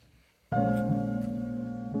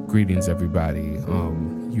Greetings, everybody.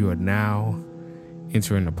 You are now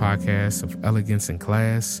entering the podcast of Elegance and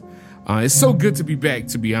Class. It's so good to be back,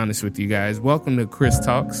 to be honest with you guys. Welcome to Chris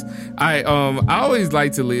Talks. I always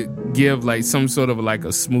like to give like some sort of like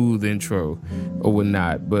a smooth intro or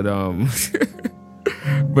whatnot, but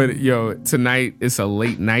but yo, tonight it's a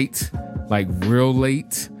late night, like real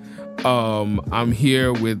late. I'm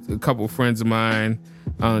here with a couple friends of mine.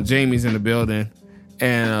 Jamie's in the building,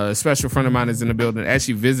 and a special friend of mine is in the building,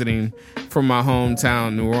 actually visiting from my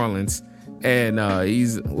hometown, New Orleans. And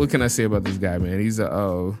what can I say about this guy, man? He's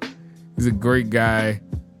a great guy.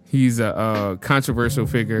 He's a controversial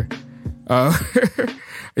figure. I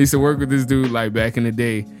used to work with this dude like back in the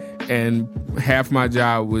day, and half my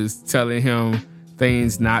job was telling him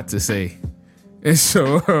things not to say. And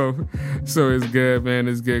so it's good, man.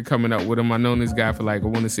 It's good coming up with him. I've known this guy for like, I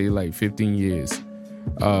want to say like 15 years.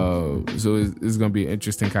 So it's going to be an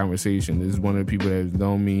interesting conversation. This is one of the people that has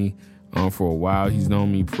known me for a while. He's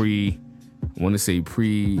known me pre-dating.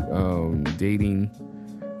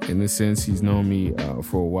 In a sense, he's known me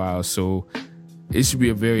for a while. So it should be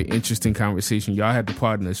a very interesting conversation. Y'all have to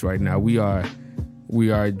pardon us right now. We are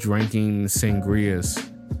drinking sangrias.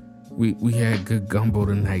 We had good gumbo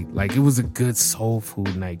tonight. Like, it was a good soul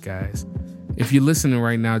food night, guys. If you're listening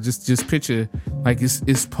right now, just picture like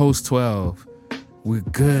it's post 12. We're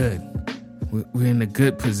good. We're in a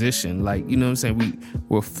good position. Like, you know what I'm saying?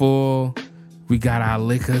 We're full. We got our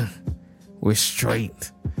liquor. We're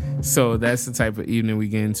straight. So that's the type of evening we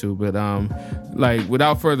get into. But like,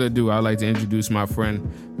 without further ado, I'd like to introduce my friend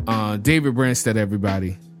David Branstead,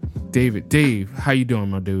 everybody. Dave, how you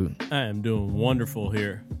doing, my dude? I am doing wonderful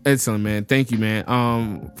here. Excellent, man. Thank you,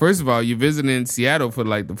 man. First of all, you're visiting Seattle for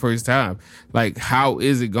like the first time. Like, how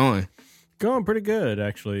is it going? Going pretty good,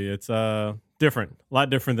 actually. It's different, a lot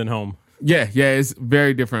different than home. Yeah, it's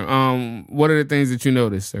very different. What are the things that you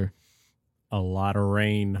noticed, sir? A lot of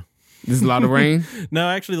rain. There's a lot of rain? No,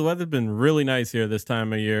 actually, the weather's been really nice here this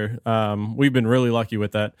time of year. We've been really lucky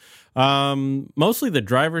with that. Mostly the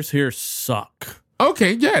drivers here suck.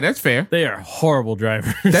 Okay, yeah, that's fair. They are horrible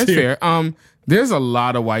drivers. That's here. fair. There's a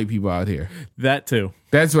lot of white people out here. That too.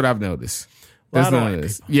 That's what I've noticed. That's what it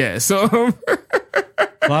is. Yeah, so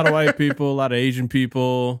a lot of white people, a lot of Asian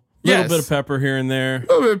people, a little bit of pepper here and there. A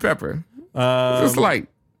little bit of pepper. Just light.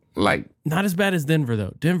 Not as bad as Denver,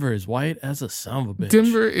 though. Denver is white as a son of a bitch.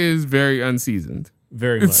 Denver is very unseasoned.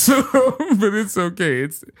 Very much. So, but it's okay.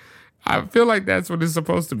 I feel like that's what it's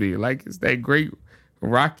supposed to be. Like, it's that great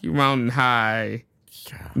Rocky Mountain High,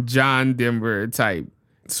 John Denver type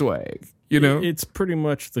swag. You know? It's pretty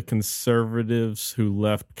much the conservatives who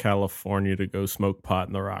left California to go smoke pot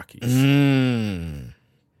in the Rockies.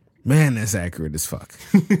 Man, that's accurate as fuck.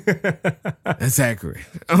 That's accurate.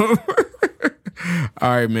 All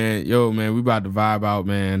right, man. Yo, man, we about to vibe out,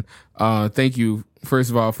 man. Thank you, first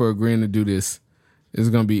of all, for agreeing to do this. It's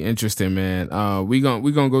gonna be interesting, man. We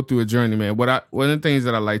gonna go through a journey, man. One of the things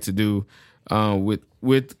that I like to do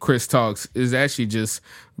with Chris Talks is actually just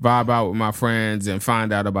vibe out with my friends and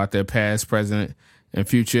find out about their past, present, and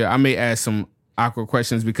future. I may ask some awkward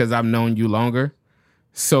questions because I've known you longer.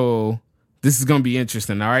 So this is gonna be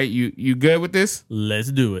interesting. All right, you good with this?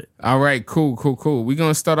 Let's do it. All right, cool. We're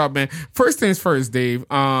gonna start off, man. First things first, Dave.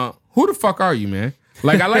 Who the fuck are you, man?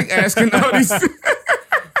 Like, I like asking all these.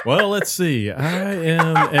 Well, let's see. I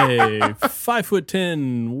am a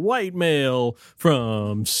 5'10" white male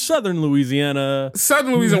from Southern Louisiana.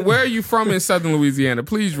 Where are you from in Southern Louisiana?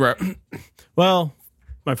 Please rep. Well,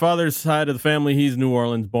 my father's side of the family, he's New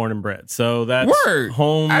Orleans born and bred. So that's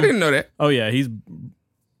home. I didn't know that. Oh, yeah.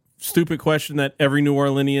 Stupid question that every New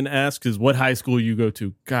Orleanian asks is what high school you go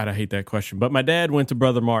to. God, I hate that question. But my dad went to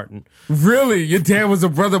Brother Martin. Really? Your dad was a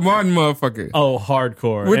Brother Martin motherfucker? Oh,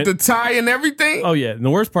 hardcore. With the tie and everything? Oh, yeah. And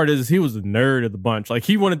the worst part is he was a nerd of the bunch. Like,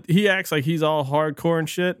 he acts like he's all hardcore and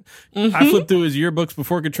shit. Mm-hmm. I flipped through his yearbooks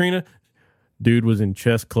before Katrina. Dude was in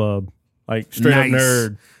chess club. Like, straight up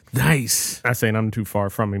nerd. Nice. I saying I'm too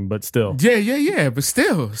far from him, but still. Yeah. But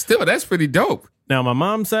still, that's pretty dope. Now, my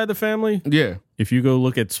mom's side of the family, yeah. If you go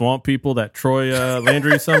look at Swamp People, that Troy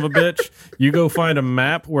Landry son of a bitch, you go find a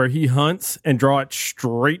map where he hunts and draw it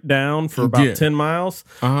straight down for about 10 miles.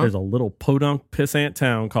 Uh-huh. There's a little podunk pissant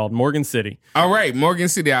town called Morgan City. All right, Morgan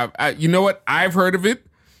City. You know what? I've heard of it,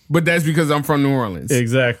 but that's because I'm from New Orleans.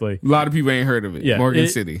 Exactly. A lot of people ain't heard of it. Yeah, Morgan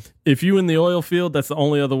City. If you in the oil field, that's the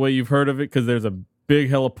only other way you've heard of it because there's a big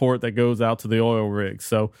heliport that goes out to the oil rigs.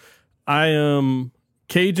 So I am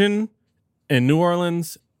Cajun in New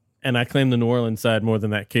Orleans, and I claim the New Orleans side more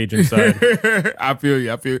than that Cajun side. I feel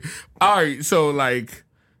you. All right, so like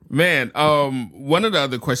Man, one of the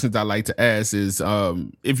other questions I like to ask is,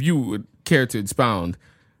 if you would care to expound,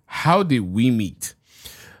 how did we meet?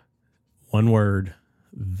 One word,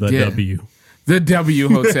 the W. The W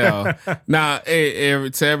Hotel. Now,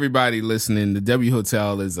 to everybody listening, the W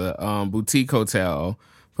Hotel is a boutique hotel.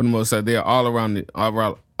 For the most part, they're all around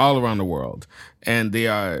the world, and they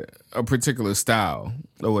are a particular style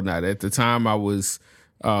or whatnot. At the time, I was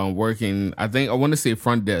working. I want to say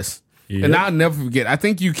front desk. Yep. And I'll never forget. I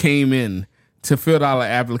think you came in to fill out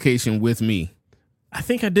an application with me. I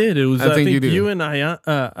think I did. It was I think you and I.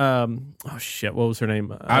 Oh shit! What was her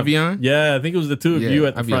name? Avian. Yeah, I think it was the two of you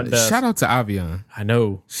at the front desk. Shout out to Avian. I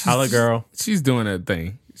know. Holla, girl. She's doing her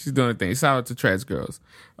thing. Shout out to Trash Girls.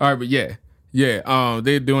 All right, but yeah.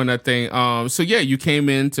 They're doing that thing. So yeah, you came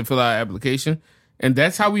in to fill out an application, and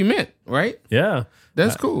that's how we met, right? Yeah.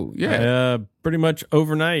 That's cool. Yeah. Pretty much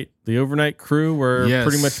overnight. The overnight crew were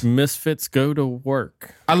pretty much misfits go to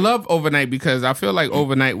work. I love overnight because I feel like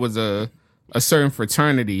overnight was a certain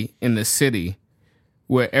fraternity in the city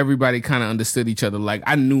where everybody kind of understood each other. Like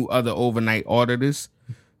I knew other overnight auditors.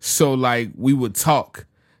 So like we would talk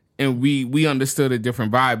and we understood a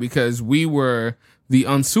different vibe because we were the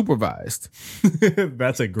unsupervised.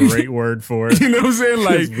 That's a great word for it. You know what I'm saying?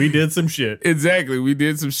 Like we did some shit. Exactly. We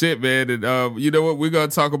did some shit, man. And you know what? We're gonna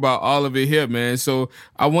talk about all of it here, man. So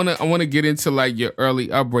I wanna get into like your early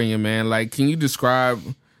upbringing, man. Like, can you describe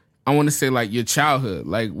I wanna say like your childhood?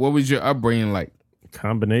 Like what was your upbringing like?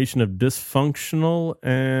 Combination of dysfunctional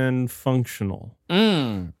and functional.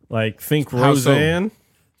 Like think Roseanne. So?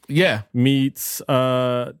 Yeah. Meets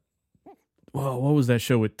what was that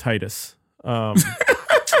show with Titus? I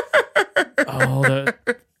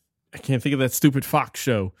can't think of that stupid Fox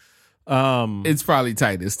show. It's probably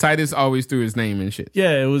Titus. Titus always threw his name and shit.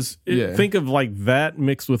 Yeah, it was. Think of like that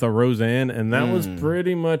mixed with a Roseanne, and that was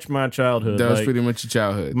pretty much my childhood. That was pretty much your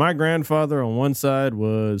childhood. My grandfather on one side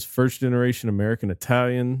was first generation American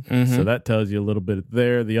Italian, so that tells you a little bit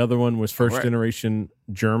there. The other one was first generation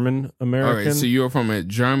German American. All right, so you're from a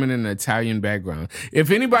German and Italian background. If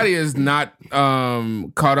anybody is not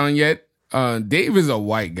caught on yet, Dave is a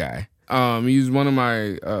white guy. He's one of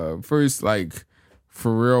my first like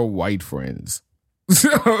for real white friends. So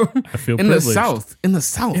I feel in privileged. In the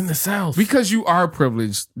South. Because you are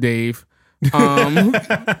privileged, Dave.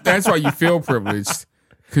 That's why you feel privileged.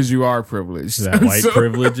 Because you are privileged. That white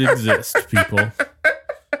privilege exists, people.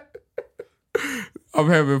 I'm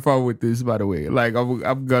having fun with this, by the way. Like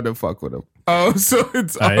I'm gonna fuck with him. So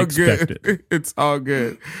it's all good. It's all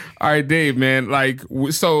good. All right, Dave, man. Like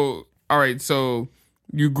so. All right, so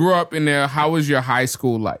you grew up in there. How was your high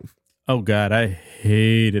school life? Oh, God, I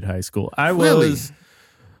hated high school.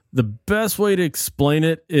 The best way to explain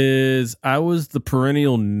it is I was the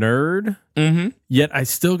perennial nerd, yet I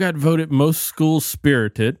still got voted most school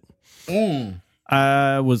spirited.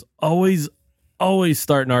 I was always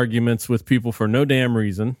starting arguments with people for no damn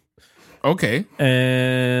reason. Okay.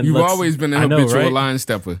 And you've always been a habitual line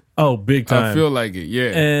stepper. Oh, big time. I feel like it,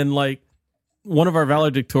 yeah. And like, one of our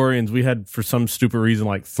valedictorians, we had for some stupid reason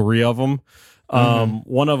like 3 of them.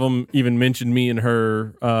 One of them even mentioned me in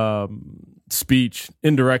her speech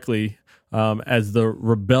indirectly as the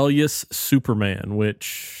rebellious Superman,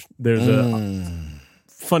 which there's a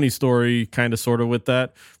funny story kind of sort of with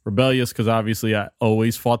that. Rebellious because obviously I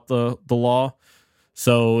always fought the law.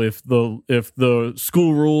 So if the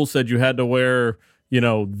school rule said you had to wear,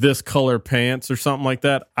 this color pants or something like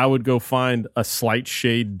that, I would go find a slight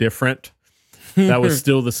shade different that was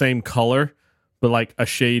still the same color, but like a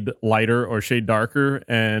shade lighter or shade darker.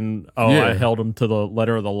 And I held them to the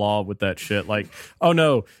letter of the law with that shit. Like, oh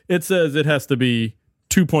no, it says it has to be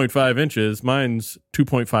 2.5 inches. Mine's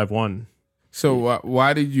 2.51. So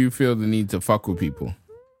why did you feel the need to fuck with people?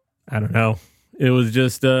 I don't know. It was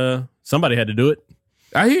just somebody had to do it.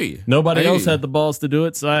 I hear you. Nobody else had the balls to do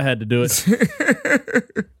it, so I had to do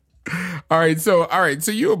it. All right. So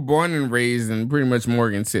you were born and raised in pretty much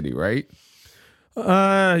Morgan City, right?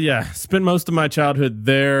 Yeah. Spent most of my childhood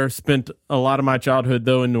there. Spent a lot of my childhood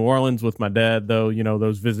though in New Orleans with my dad. Though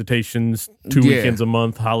those visitations, 2 weekends a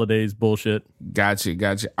month, holidays, bullshit.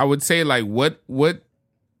 Gotcha. I would say like what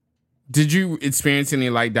did you experience any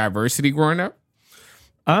like diversity growing up?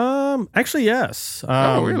 Actually, yes.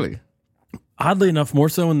 Oh, really? Oddly enough, more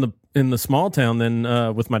so in the small town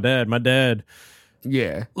than with my dad. My dad.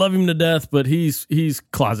 Yeah. Love him to death, but he's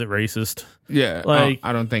closet racist. Yeah. Like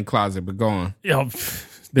I don't think closet, but go on.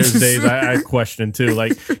 There's days I question too.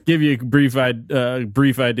 Like, give you a brief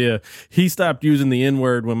idea. He stopped using the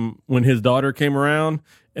N-word when his daughter came around,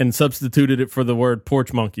 and substituted it for the word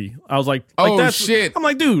porch monkey. I was like oh, that's, shit. I'm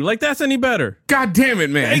like, dude, like, that's any better. God damn it,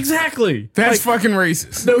 man. Exactly. That's fucking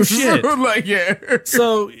racist. No shit. Like, yeah.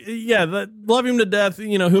 So, yeah, love him to death.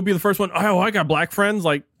 You know, he'll be the first one. Oh, I got black friends.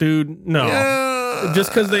 Like, dude, no.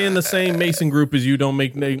 Just because they in the same Mason group as you don't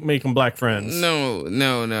make them black friends. No.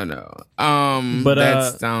 But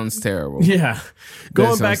that sounds terrible. Yeah.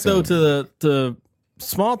 Going back, though, to the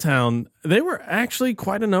small town, they were actually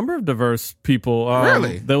quite a number of diverse people.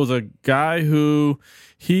 Really? There was a guy who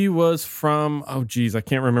he was from, I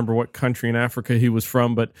can't remember what country in Africa he was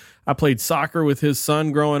from, but I played soccer with his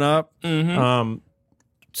son growing up. Mm-hmm.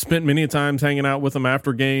 Spent many times hanging out with him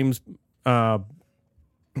after games,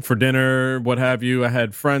 for dinner, what have you. I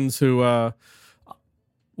had friends who it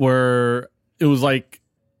was like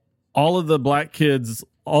all of the black kids,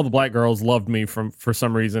 all the black girls loved me for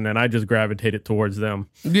some reason, and I just gravitated towards them.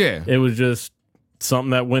 Yeah. It was just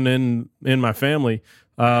something that went in my family.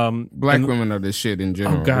 Black women are the shit in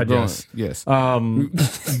general. Oh God, yes. Yes. But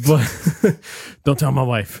don't tell my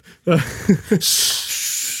wife.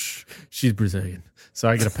 She's Brazilian, so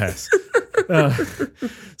I get a pass.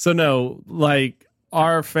 So no, like,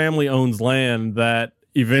 our family owns land that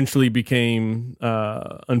eventually became,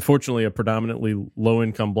 unfortunately, a predominantly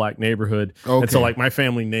low-income black neighborhood. Okay. And so, like, my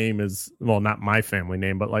family name is, well, not my family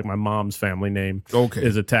name, but like my mom's family name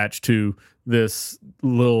is attached to this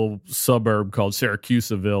little suburb called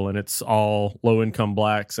Syracusaville, and it's all low-income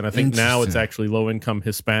blacks. And I think now it's actually low-income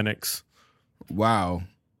Hispanics. Wow.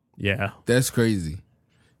 Yeah. That's crazy.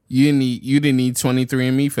 You didn't need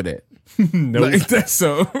 23andMe for that. No. Like, that's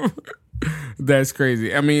so... That's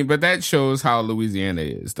crazy. I mean, but that shows how Louisiana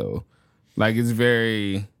is, though. Like, it's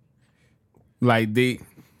very, like,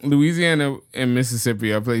 Louisiana and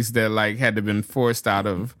Mississippi are places that, like, had to been forced out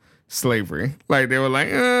of slavery. Like, they were like,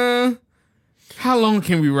 how long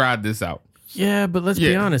can we ride this out? Yeah, but let's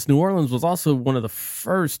be honest. New Orleans was also one of the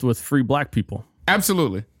first with free black people.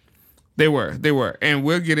 Absolutely, they were, and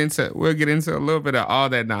we'll get into a little bit of all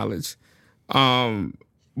that knowledge.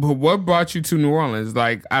 But what brought you to New Orleans?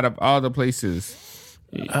 Like, out of all the places,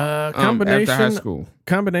 after high school,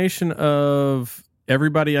 combination of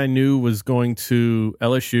everybody I knew was going to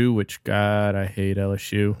LSU, which, God, I hate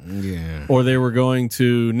LSU. Yeah. Or they were going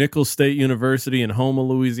to Nicholls State University in Houma,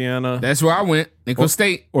 Louisiana. That's where I went, Nicholls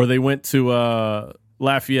State. Or they went to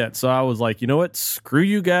Lafayette. So I was like, you know what? Screw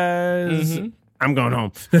you guys. Mm-hmm. I'm going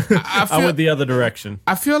home. I went the other direction.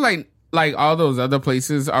 I feel like all those other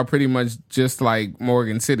places are pretty much just like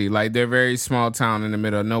Morgan City. Like, they're very small town in the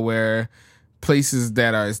middle of nowhere, places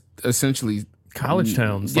that are essentially college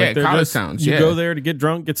towns. Yeah, like, college towns. You go there to get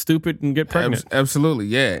drunk, get stupid, and get pregnant. Absolutely,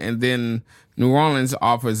 yeah. And then New Orleans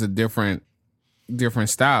offers a different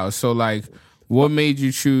style. So, like, what made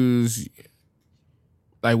you choose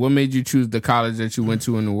the college that you went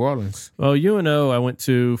to in New Orleans? Well, UNO I went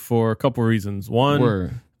to for a couple reasons.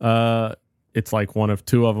 One, it's like one of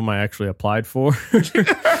two of them I actually applied for.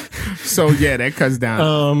 So yeah, that cuts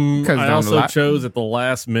down. I also chose at the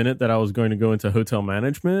last minute that I was going to go into hotel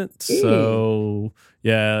management. So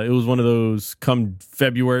yeah, it was one of those. Come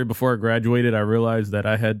February before I graduated, I realized that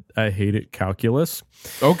I hated calculus.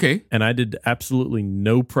 Okay, and I did absolutely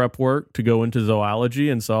no prep work to go into zoology,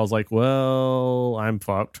 and so I was like, well, I'm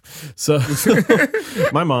fucked. So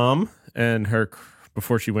my mom and her,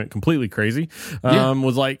 before she went completely crazy,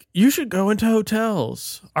 was like, you should go into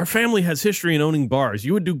hotels. Our family has history in owning bars.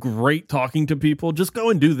 You would do great talking to people. Just go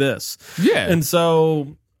and do this. Yeah. And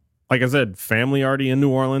so, like I said, family already in New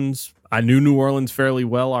Orleans. I knew New Orleans fairly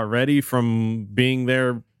well already from being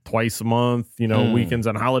there twice a month, weekends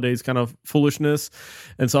and holidays kind of foolishness.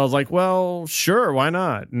 And so I was like, well, sure, why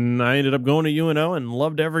not? And I ended up going to UNO and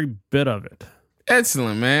loved every bit of it.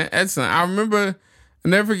 Excellent, man. Excellent. I remember... I'll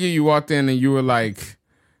never forget you walked in and you were like,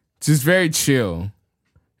 just very chill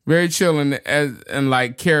and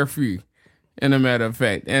like carefree, in a matter of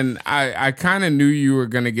fact. And I kind of knew you were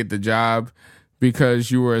gonna get the job because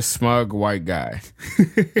you were a smug white guy.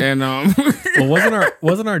 And well,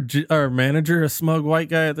 wasn't our manager a smug white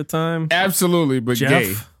guy at the time? Absolutely, but Jeff?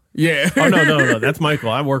 gay. Yeah. Oh no, that's Michael.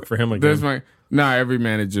 I work for him again. Every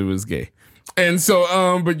manager was gay. And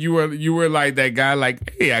so, but you were like that guy,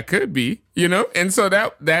 like, hey, I could be, and so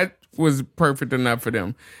that was perfect enough for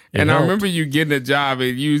them. And I remember you getting a job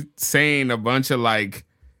and you saying a bunch of like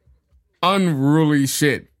unruly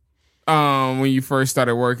shit when you first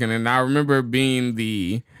started working. And I remember being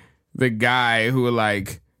the guy who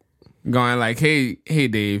like going like, hey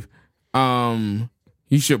Dave,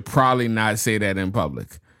 you should probably not say that in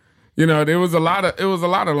public. There was a lot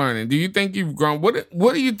of learning. Do you think you've grown?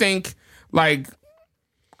 What do you think? Like,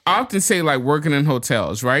 I often say, like, working in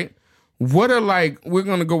hotels, right? What are we're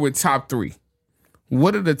going to go with top 3.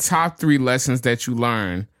 What are the top 3 lessons that you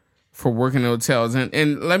learned for working in hotels?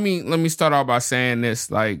 And let me start off by saying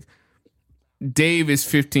this, Dave is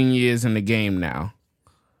 15 years in the game now.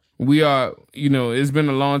 We are, it's been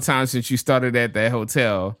a long time since you started at that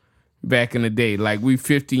hotel back in the day. We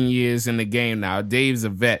 15 years in the game now. Dave's a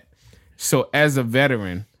vet. So as a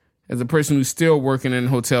veteran, as a person who's still working in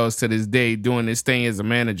hotels to this day, doing this thing as a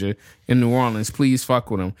manager in New Orleans, please fuck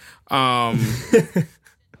with him. I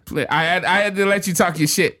had to let you talk your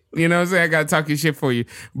shit. You know what I'm saying? I got to talk your shit for you.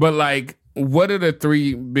 But what are the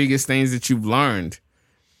 3 biggest things that you've learned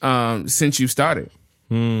since you started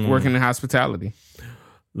working in hospitality?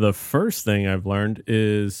 The first thing I've learned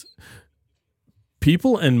is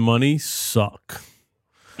people and money suck.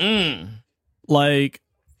 How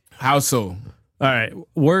so? All right.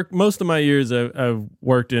 Most of my years I've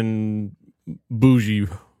worked in bougie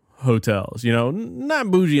hotels, not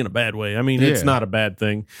bougie in a bad way. I mean, It's not a bad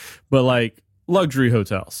thing, but luxury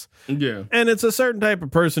hotels. Yeah. And it's a certain type of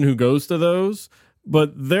person who goes to those,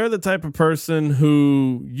 but they're the type of person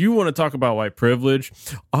who you want to talk about white privilege.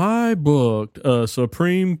 I booked a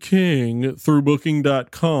Supreme King through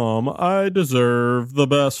booking.com. I deserve the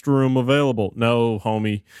best room available. No,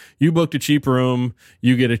 homie. You booked a cheap room,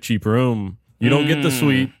 you get a cheap room. You don't get the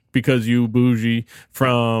suite because you bougie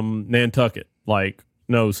from Nantucket.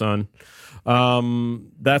 No, son.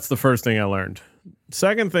 That's the first thing I learned.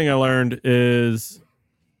 Second thing I learned is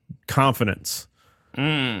confidence.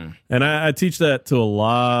 And I teach that to a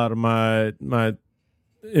lot of my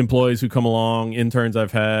employees who come along, interns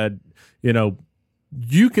I've had.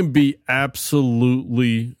 You can be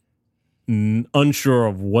absolutely unsure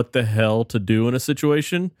of what the hell to do in a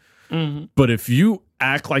situation. But if you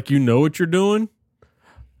act like you know what you're doing,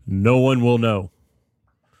 no one will know.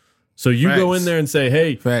 So you go in there and say,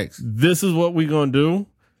 hey, this is what we're going to do.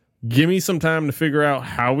 Give me some time to figure out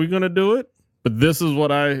how we're going to do it. But this is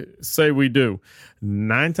what I say we do.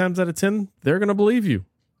 9 times out of 10, they're going to believe you.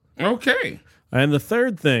 Okay. And the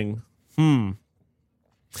third thing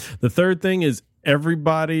is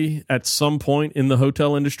everybody at some point in the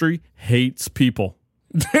hotel industry hates people.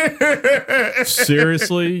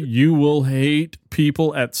 Seriously, you will hate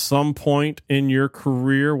people at some point in your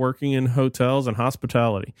career working in hotels and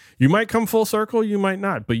hospitality. You might come full circle, you might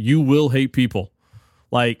not, but you will hate people.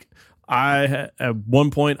 At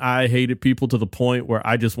one point, I hated people to the point where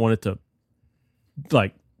I just wanted to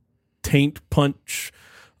taint punch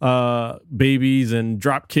babies and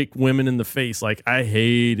drop kick women in the face. I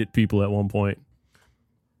hated people at one point.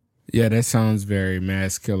 Yeah, that sounds very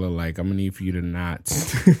mass killer. I'm gonna need for you to not.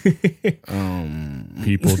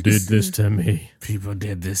 People did this to me. People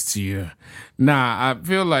did this to you. Nah, I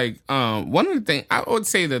feel one of the things I would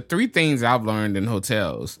say the 3 things I've learned in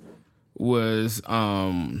hotels was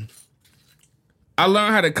I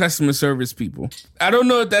learned how to customer service people. I don't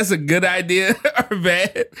know if that's a good idea or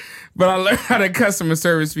bad, but I learned how to customer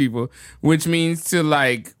service people, which means to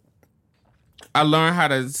I learned how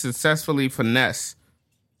to successfully finesse.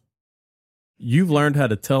 You've learned how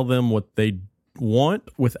to tell them what they want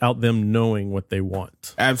without them knowing what they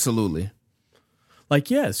want. Absolutely.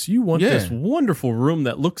 Yes, you want this wonderful room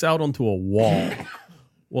that looks out onto a wall.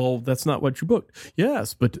 Well, that's not what you booked.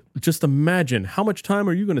 Yes, but just imagine how much time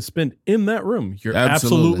are you going to spend in that room? You're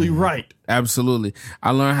absolutely right. Absolutely.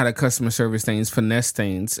 I learned how to customer service things, finesse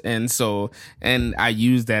things. And I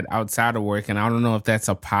use that outside of work. And I don't know if that's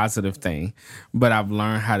a positive thing, but I've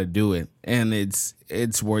learned how to do it. And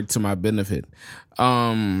it's worked to my benefit.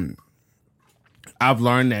 I've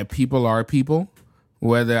learned that people are people,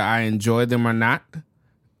 whether I enjoy them or not.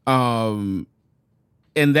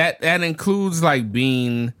 And that includes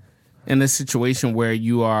being in a situation where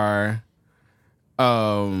you are,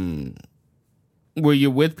 where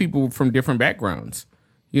you're with people from different backgrounds.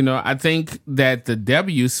 I think that the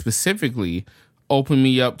W specifically opened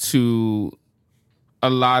me up to a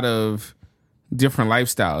lot of different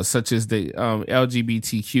lifestyles, such as the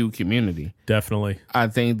LGBTQ community. Definitely. I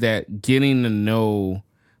think that getting to know,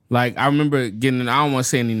 I remember I don't want to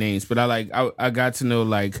say any names, but I got to know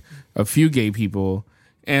a few gay people.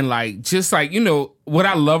 And what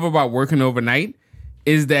I love about working overnight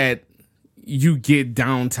is that you get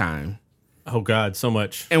downtime. Oh God, so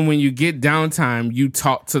much. And when you get downtime, you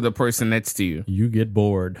talk to the person next to you. You get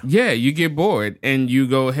bored. Yeah, you get bored and you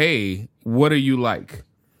go, hey, what are you like?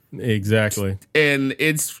 Exactly. And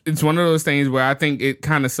it's one of those things where I think it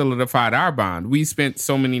kind of solidified our bond. We spent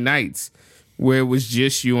so many nights where it was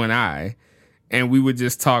just you and I. And we would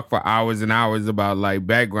just talk for hours and hours about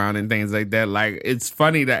background and things like that. It's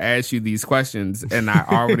funny to ask you these questions, and I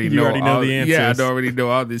already know. Know the answers. Yeah, I already know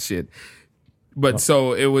all this shit. But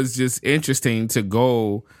so it was just interesting to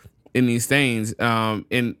go in these things. And,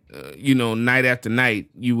 night after night,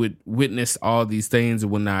 you would witness all these things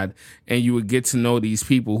and whatnot, and you would get to know these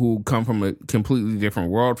people who come from a completely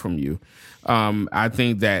different world from you. I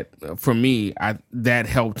think that for me, that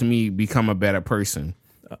helped me become a better person.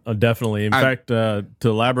 Definitely. In fact, to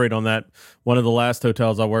elaborate on that, one of the last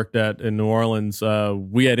hotels I worked at in New Orleans,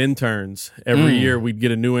 we had interns. Every year we'd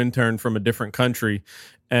get a new intern from a different country.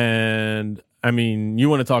 And I mean, you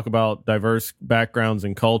want to talk about diverse backgrounds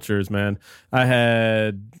and cultures, man. I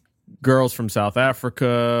had girls from South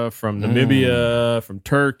Africa, from Namibia, from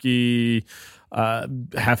Turkey,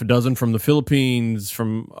 half a dozen from the Philippines,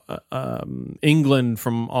 from England,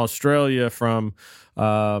 from Australia, from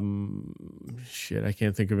I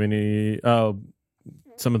can't think of any.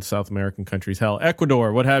 Some of the South American countries, hell,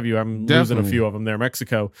 Ecuador, what have you. I'm losing a few of them there.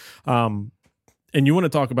 Mexico, and you want to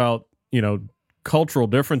talk about cultural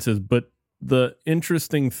differences, but the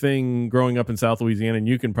interesting thing growing up in South Louisiana, and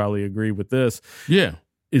you can probably agree with this,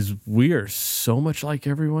 is we are so much like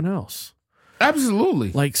everyone else.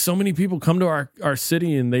 Absolutely. Like, so many people come to our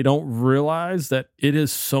city and they don't realize that it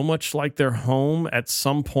is so much like their home. At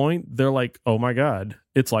some point, they're like, oh my God,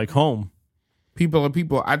 it's like home. People are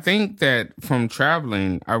people. I think that from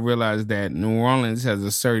traveling, I realized that New Orleans has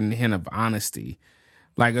a certain hint of honesty,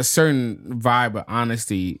 like a certain vibe of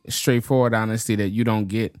honesty, straightforward honesty that you don't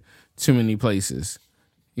get too many places.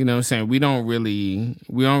 You know what I'm saying? We don't really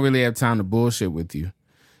have time to bullshit with you.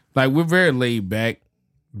 Like, we're very laid back.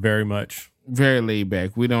 Very much. Very laid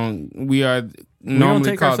back. We don't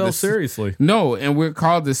take ourselves seriously. No, and we're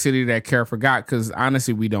called the city that care forgot because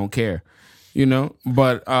honestly, we don't care.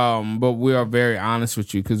 But we are very honest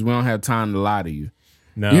with you because we don't have time to lie to you.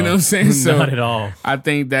 No, you know what I'm saying? So not at all. I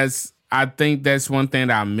think that's one thing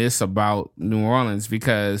that I miss about New Orleans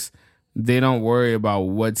because they don't worry about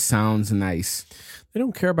what sounds nice. They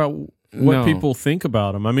don't care about what people think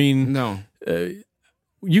about them. I mean, no.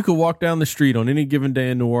 You could walk down the street on any given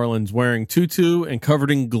day in New Orleans wearing tutu and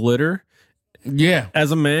covered in glitter. Yeah.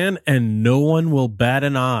 As a man, and no one will bat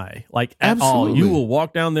an eye. Like, at all. You will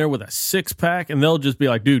walk down there with a 6-pack and they'll just be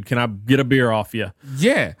like, dude, can I get a beer off you?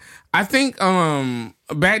 Yeah. I think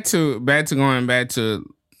back to going back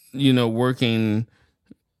to working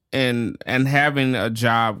and having a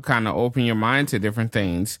job kind of open your mind to different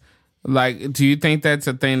things. Like, do you think that's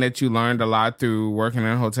a thing that you learned a lot through working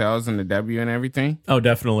in hotels and the W and everything? Oh,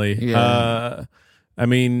 definitely. Yeah. I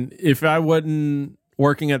mean, if I wasn't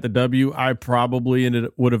working at the W, I probably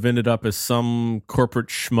would have ended up as some corporate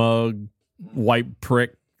schmug, white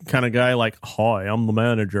prick kind of guy. Like, hi, I'm the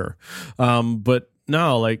manager. But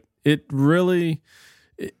no, like, it really...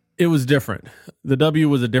 It was different. The W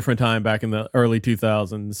was a different time back in the early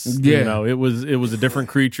 2000s. Yeah. It was a different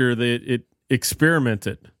creature that it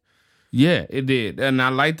experimented. Yeah, it did. And I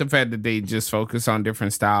like the fact that they just focus on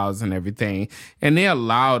different styles and everything. And they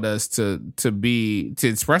allowed us to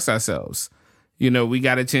express ourselves. We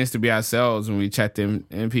got a chance to be ourselves when we checked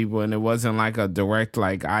in people, and it wasn't like a direct,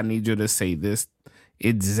 like, I need you to say this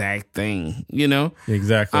exact thing,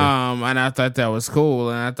 Exactly. And I thought that was cool.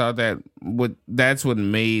 And I thought that's what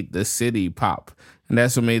made the city pop. And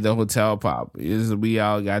that's what made the hotel pop, is we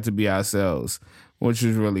all got to be ourselves, which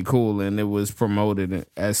was really cool, and it was promoted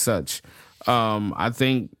as such. I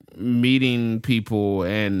think meeting people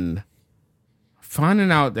and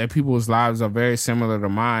finding out that people's lives are very similar to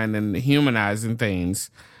mine and humanizing things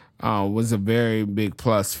was a very big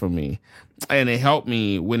plus for me. And it helped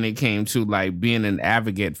me when it came to, like, being an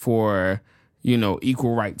advocate for,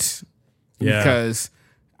 equal rights. Yeah. Because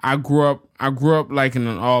I grew up like in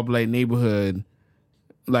an all-black neighborhood,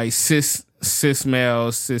 like cis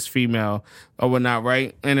male, cis female, or whatnot,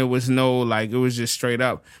 right? And it was it was just straight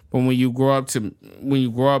up. But when you grow up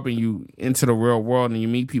and you into the real world and you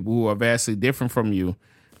meet people who are vastly different from you,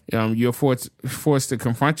 you're forced to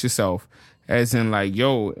confront yourself, as in, like,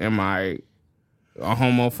 yo, am I a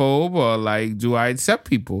homophobe, or, like, do I accept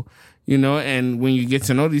people? And when you get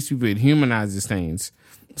to know these people, it humanizes things.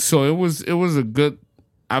 So it was a good.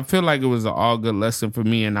 I feel like it was an all good lesson for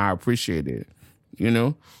me, and I appreciate it.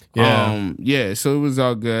 Yeah. So it was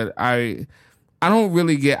all good. I don't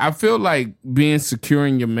really get. I feel like being secure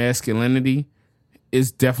in your masculinity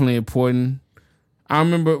is definitely important. I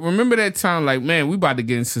remember that time. Like, man, we about to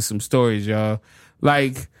get into some stories, y'all.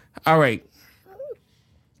 Like, all right.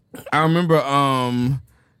 I remember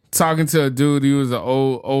talking to a dude. He was an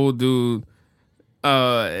old dude,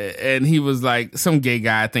 and he was like, some gay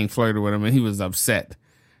guy I think flirted with him, and he was upset.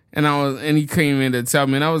 And he came in to tell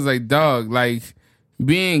me, and I was like, dog, like,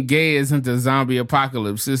 being gay isn't the zombie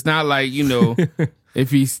apocalypse. It's not like,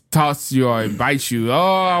 if he talks to you or bites you,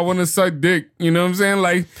 oh, I want to suck dick. You know what I'm saying?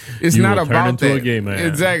 Like, it's you not will about turn into that. a gay man.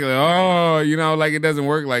 Exactly. Oh, you know, like it doesn't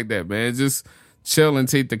work like that, man. It's just chill and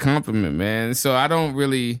take the compliment, man. So I don't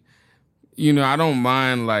really, you know, I don't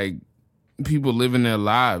mind like people living their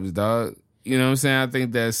lives, dog. You know what I'm saying? I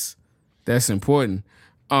think that's important.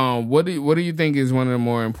 What do you think is one of the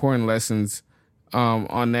more important lessons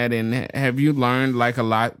on that end? Have you learned like a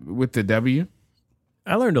lot with the W?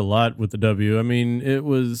 I learned a lot with the W. I mean, it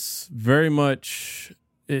was very much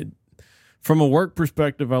from a work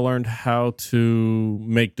perspective. I learned how to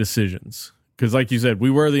make decisions because, like you said, we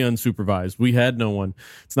were the unsupervised. We had no one.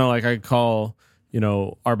 It's not like I could call, you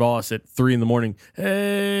know, our boss at 3 a.m.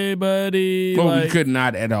 Hey, buddy. Oh, like, we could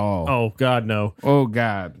not at all. Oh, God, no. Oh,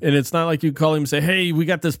 God. And it's not like you call him and say, hey, we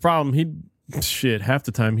got this problem. Half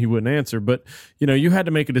the time he wouldn't answer. But, you know, you had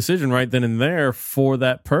to make a decision right then and there for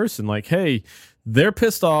that person. Like, hey, they're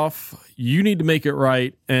pissed off. You need to make it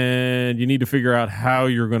right. And you need to figure out how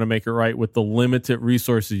you're going to make it right with the limited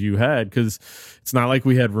resources you had. Because it's not like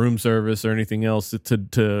we had room service or anything else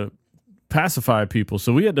to pacify people.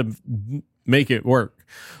 So we had to make it work.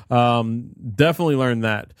 Definitely learned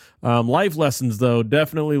that. Life lessons, though,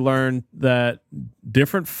 definitely learned that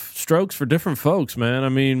different strokes for different folks, man. I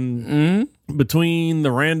mean, between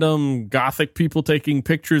the random gothic people taking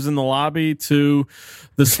pictures in the lobby to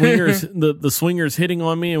the swingers, the swingers hitting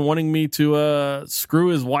on me and wanting me to screw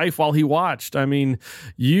his wife while he watched. I mean,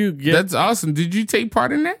 that's awesome. Did you take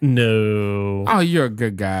part in that? No. Oh, you're a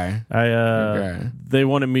good guy. They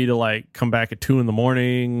wanted me to like come back at 2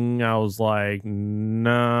 a.m. I was like,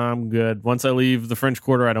 nah, I'm good. Once I leave the French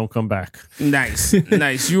Quarter, I don't come back. Nice.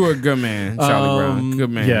 You were a good man, Charlie Brown. Good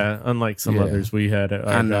man. Yeah, unlike some others we had.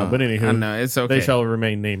 I know. But anywho, I know. It's okay. They shall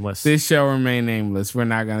remain nameless. They shall remain nameless. We're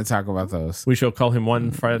not going to talk about those. We shall call him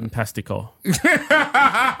Juan Fantastico.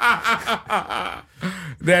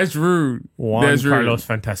 That's rude. Juan Carlos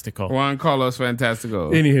Fantastico. Juan Carlos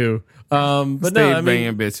Fantastico. Anywho, but stay no, I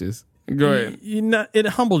banging mean, bitches. Go ahead. It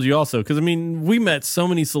humbled you also because I mean, we met so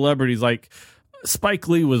many celebrities. Like Spike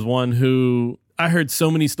Lee was one who I heard so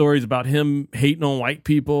many stories about him hating on white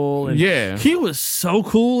people. And he was so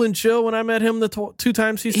cool and chill when I met him the 2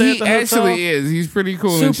 times he stayed at the hotel. He actually is. He's pretty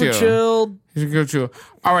cool and chill. Super chilled. He's good chill.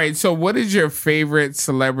 All right. So, what is your favorite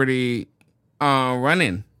celebrity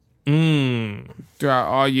run-in throughout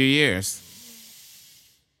all your years?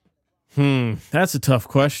 That's a tough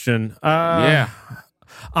question.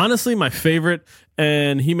 Honestly, my favorite,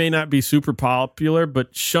 and he may not be super popular,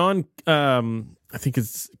 but Sean, I think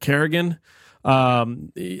it's Kerrigan.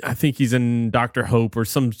 I think he's in Dr. Hope or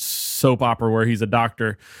some soap opera where he's a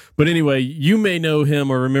doctor. But anyway, you may know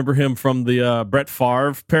him or remember him from the Brett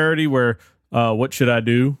Favre parody where What Should I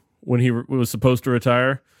Do when he was supposed to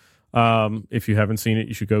retire. If you haven't seen it,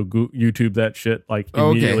 you should go YouTube that shit like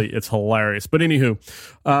immediately. Okay. It's hilarious. But anywho,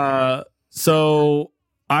 so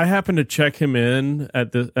I happened to check him in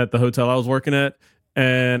at the hotel I was working at,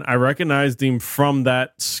 and I recognized him from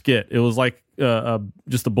that skit. It was like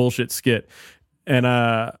just a bullshit skit. And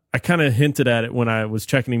I kind of hinted at it when I was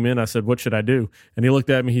checking him in. I said, what should I do? And he looked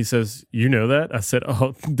at me. He says, you know that? I said,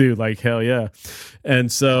 oh, dude, like, hell yeah.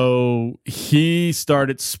 And so he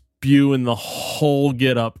started spewing the whole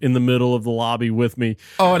get up in the middle of the lobby with me.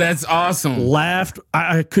 Oh, that's awesome. Laughed.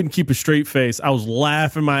 I couldn't keep a straight face. I was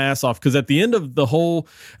laughing my ass off because at the end of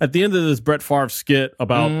this Brett Favre skit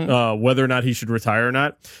about whether or not he should retire or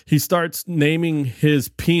not, he starts naming his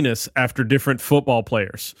penis after different football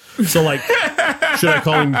players. So like, should I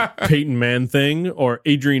call him Peyton Manthing or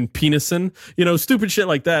Adrian Peterson? You know, stupid shit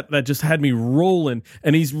like that just had me rolling.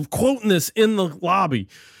 And he's quoting this in the lobby.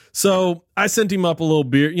 So I sent him up a little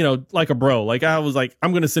beer, you know, like a bro. Like I was like,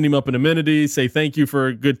 I'm going to send him up an amenity, say thank you for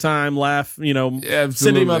a good time, laugh, you know,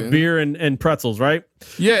 send him up beer and pretzels, right?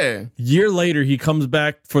 Yeah. Year later, he comes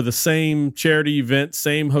back for the same charity event,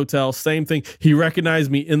 same hotel, same thing. He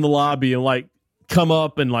recognized me in the lobby and like come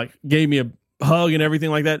up and like gave me a hug and everything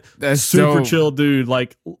like that. That's super dope. Chill dude.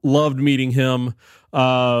 Like loved meeting him.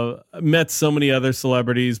 Met so many other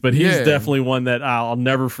celebrities, but he's definitely one that I'll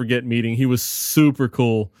never forget meeting. He was super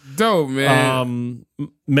cool. Dope, man.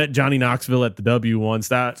 Met Johnny Knoxville at the W once.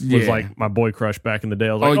 That was like my boy crush back in the day.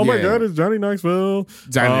 I was like, oh my God, it's Johnny Knoxville.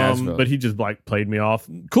 Knoxville. But he just like played me off.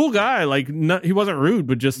 Cool guy. Like he wasn't rude,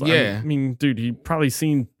 but just I mean, dude, he probably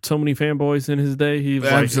seen so many fanboys in his day. He was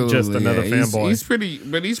like just another fanboy.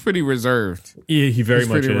 He's pretty reserved. Yeah, he very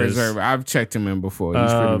much is. Reserved. I've checked him in before.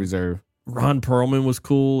 He's pretty reserved. Ron Perlman was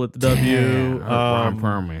cool at the W. Ron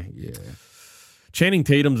Perlman, yeah. Channing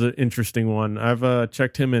Tatum's an interesting one. I've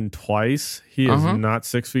checked him in twice. He is not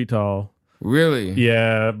 6 feet tall. Really?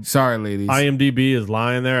 Yeah. Sorry, ladies. IMDb is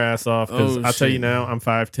lying their ass off because I'll tell you now, I'm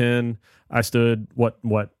 5'10". I stood what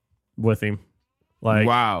with him. Like,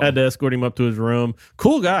 wow. I had to escort him up to his room.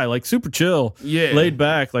 Cool guy, like super chill. Yeah. Laid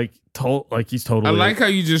back, like he's totally. I like how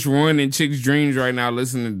you just ruining chicks' dreams right now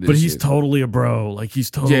listening to this. But he's shit. totally a bro. Like he's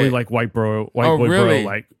totally like white boy really?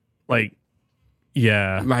 bro. Like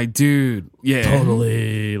yeah. Like, dude. Yeah.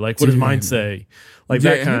 Totally. Like what does mine say? Like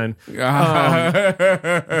that kind.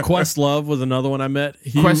 Questlove was another one I met.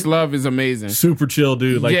 Questlove is amazing. Super chill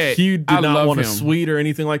dude. Like he did not want him. a suite or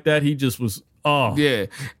anything like that. He just was yeah.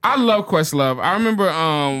 I love Questlove. I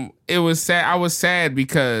remember it was sad. I was sad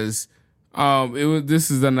because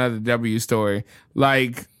this is another W story.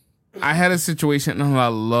 Like I had a situation and I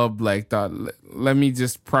love Black Thought. Let me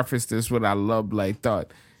just preface this with I love Black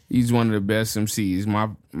Thought. He's one of the best MCs,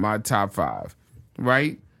 my top 5,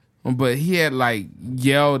 right? But he had like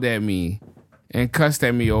yelled at me and cussed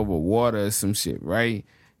at me over water or some shit, right?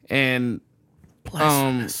 And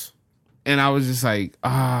and I was just like,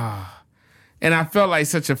 and I felt like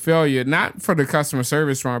such a failure, not for the customer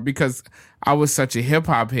service wrong, because I was such a hip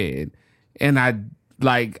hop head, and I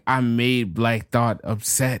made Black Thought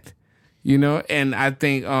upset, you know. And I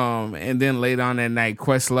think and then later on that night,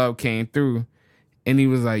 Questlove came through. And he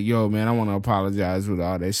was like, yo, man, I want to apologize with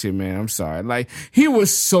all that shit, man. I'm sorry. Like, he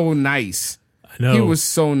was so nice. I know. He was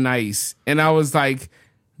so nice. And I was like,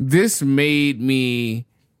 this made me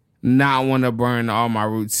not want to burn all my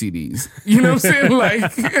Root CDs. You know what I'm saying? Like,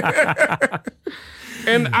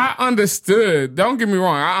 and I understood. Don't get me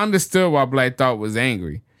wrong. I understood why Black Thought was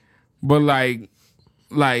angry. But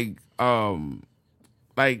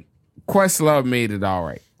Questlove made it all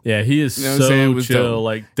right. Yeah, he is so chill, dope.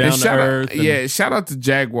 Like down to earth. Yeah, shout out to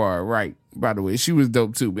Jaguar, right? By the way, she was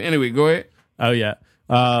dope too. But anyway, go ahead. Oh yeah,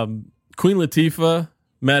 Queen Latifah,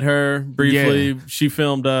 met her briefly. Yeah. She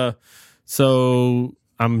filmed. So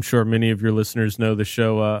I'm sure many of your listeners know the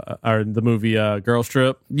show or the movie Girls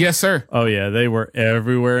Trip. Yes, sir. Oh yeah, they were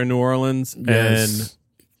everywhere in New Orleans. Yes. And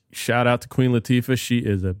shout out to Queen Latifah. She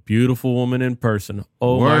is a beautiful woman in person.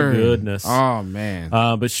 Oh my goodness. Oh man.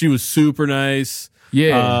 But she was super nice.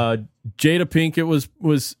 Yeah. Jada Pinkett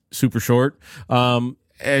was super short.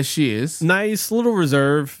 As she is. Nice, little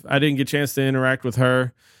reserve. I didn't get a chance to interact with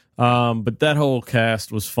her. But that whole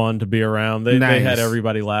cast was fun to be around. They had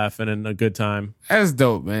everybody laughing and a good time. That's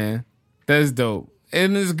dope, man. That's dope.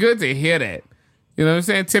 And it's good to hear that. You know what I'm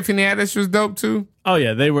saying? Tiffany Haddish was dope too. Oh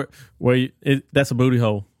yeah, they were. Well, that's a booty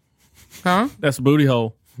hole. Huh? That's a booty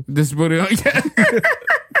hole. This booty hole. Yeah.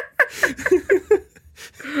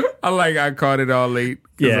 I caught it all late.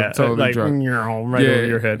 Yeah, I'm totally like drunk. Right over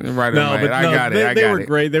your head. Right. No, but I got it. They were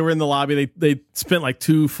great. They were in the lobby. They spent like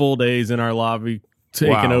 2 full days in our lobby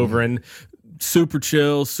taking over, and super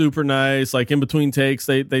chill, super nice. Like in between takes,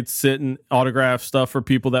 they'd sit and autograph stuff for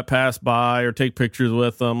people that pass by or take pictures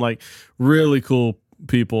with them. Like really cool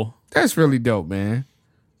people. That's really dope, man.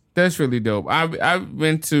 That's really dope. I've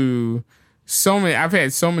been to I've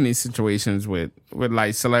had so many situations with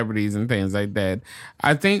like celebrities and things like that.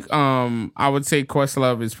 I think I would say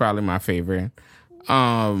Questlove is probably my favorite.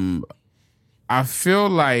 I feel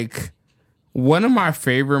like one of my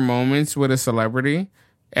favorite moments with a celebrity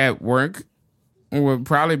at work would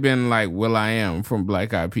probably been like will.i.am from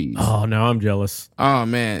Black Eyed Peas. Oh, now I'm jealous. Oh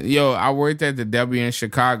man. Yo, I worked at the W in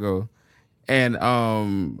Chicago, and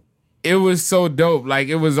it was so dope. Like,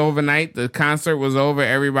 it was overnight. The concert was over.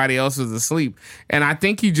 Everybody else was asleep. And I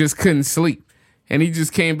think he just couldn't sleep. And he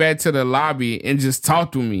just came back to the lobby and just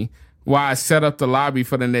talked to me while I set up the lobby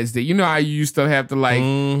for the next day. You know how you used to have to, like,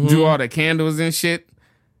 do all the candles and shit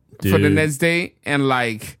for the next day? And,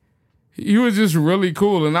 like, he was just really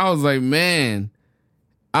cool. And I was like, man,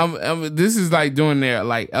 this is like doing their,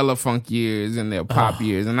 like, Ella Funk years and their pop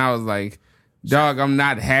years. And I was like, dog, I'm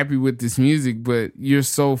not happy with this music, but you're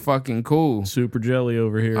so fucking cool. Super jelly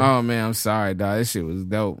over here. Oh, man, I'm sorry, dog. This shit was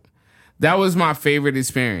dope. That was my favorite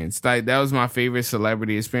experience. Like, that was my favorite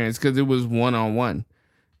celebrity experience because it was one-on-one.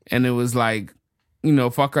 And it was like, you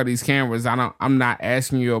know, fuck all these cameras. I'm not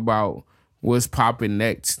asking you about what's popping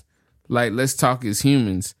next. Like, let's talk as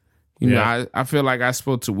humans. You know, I feel like I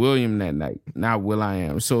spoke to William that night, not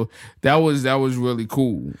will.i.am. So that was really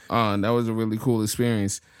cool. That was a really cool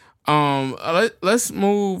experience. Let's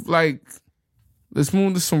move to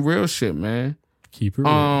some real shit, man. Keep it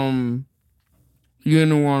real. You in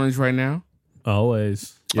New Orleans right now?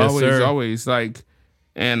 Always. Yes, sir. Always. Like,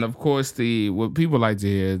 and of course what people like to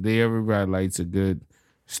hear, everybody likes a good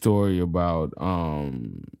story about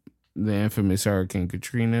the infamous Hurricane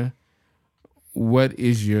Katrina. What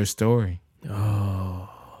is your story? Oh,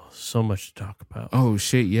 so much to talk about. Oh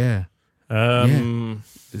shit, yeah.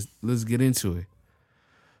 Let's get into it.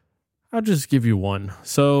 I'll just give you one.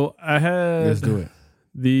 So I had Let's do it.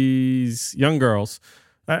 These young girls,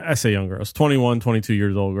 I say young girls, 21, 22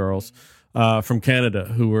 years old girls from Canada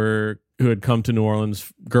who had come to New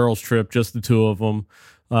Orleans, girls trip, just the two of them.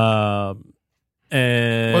 And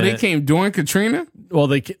they came during Katrina? Well,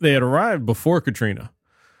 they had arrived before Katrina.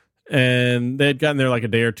 And they had gotten there like a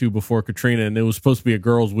day or two before Katrina, and it was supposed to be a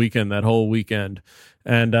girls' weekend that whole weekend.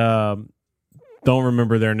 And don't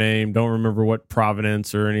remember their name, don't remember what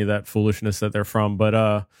Providence or any of that foolishness that they're from.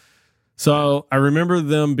 But so I remember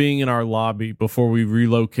them being in our lobby before we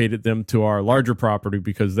relocated them to our larger property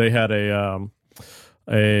because they had a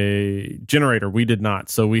generator. We did not,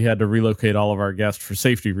 so we had to relocate all of our guests for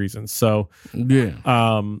safety reasons. So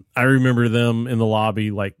I remember them in the lobby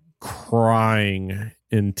like crying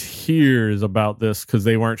in tears about this because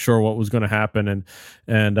they weren't sure what was going to happen,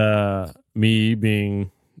 and me being,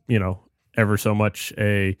 ever so much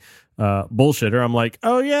a bullshitter, I'm like,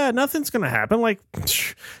 oh yeah, nothing's gonna happen, like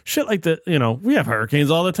shit like that. We have hurricanes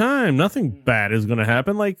all the time, nothing bad is gonna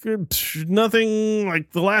happen, like nothing,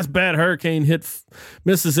 like the last bad hurricane hit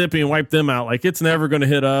Mississippi and wiped them out, like it's never gonna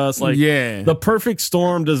hit us. Like, the perfect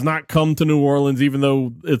storm does not come to New Orleans, even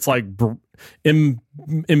though it's like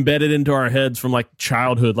embedded into our heads from like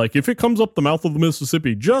childhood. Like if it comes up the mouth of the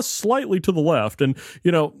Mississippi just slightly to the left, and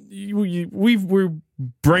we're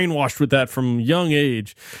brainwashed with that from young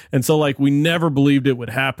age, and so like we never believed it would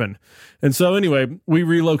happen. And so anyway, we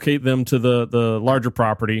relocate them to the larger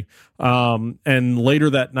property, and later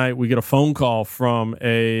that night we get a phone call from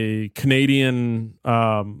a Canadian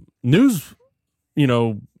news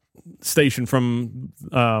station from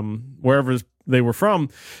wherever they were from,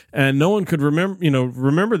 and no one could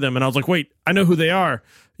remember them. And I was like, wait, I know who they are,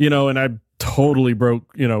 and I totally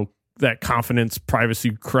broke, that confidence privacy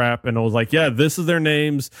crap. And I was like, yeah, this is their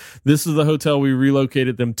names. This is the hotel we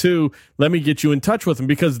relocated them to. Let me get you in touch with them,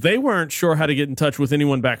 because they weren't sure how to get in touch with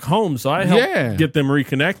anyone back home. So I helped get them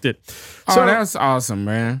reconnected. So that's awesome,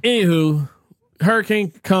 man. Anywho, hurricane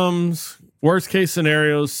comes, worst case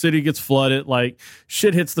scenario, city gets flooded, like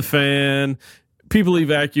shit hits the fan, people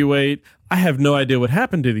evacuate. I have no idea what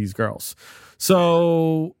happened to these girls.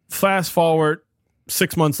 So fast forward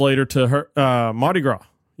 6 months later to Mardi Gras,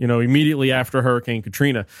 immediately after Hurricane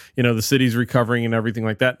Katrina, the city's recovering and everything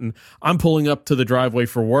like that. And I'm pulling up to the driveway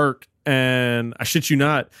for work, and I shit you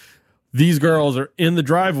not, these girls are in the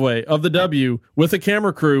driveway of the W with a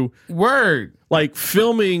camera crew. Word. Like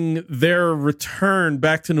filming their return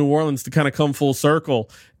back to New Orleans to kind of come full circle.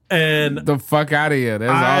 And the fuck out of here.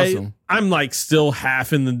 That's awesome. I'm like still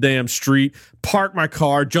half in the damn street, park my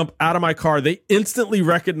car, jump out of my car. They instantly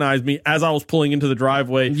recognized me as I was pulling into the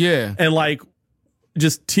driveway. Yeah. And like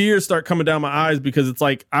just tears start coming down my eyes, because it's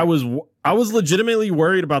like I was legitimately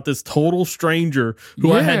worried about this total stranger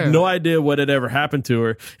who I had no idea what had ever happened to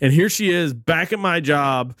her. And here she is back at my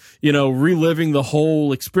job, reliving the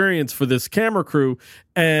whole experience for this camera crew.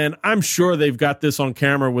 And I'm sure they've got this on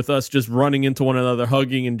camera with us just running into one another,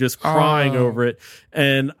 hugging and just crying over it.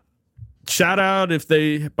 And shout out if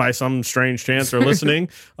they, by some strange chance, are listening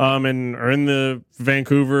and are in the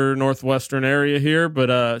Vancouver Northwestern area here.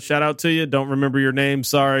 But shout out to you. Don't remember your name.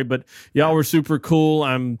 Sorry. But y'all were super cool.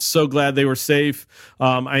 I'm so glad they were safe.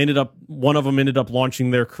 One of them ended up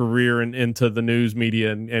launching their career into the news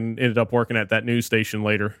media and ended up working at that news station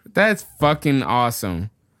later. That's fucking awesome.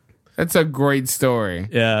 That's a great story.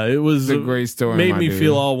 Yeah, it was a great story. Made me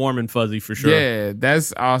feel all warm and fuzzy for sure. Yeah,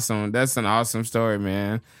 that's awesome. That's an awesome story,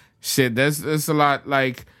 man. Shit, that's a lot.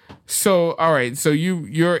 Like, so all right, so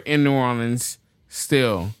you're in New Orleans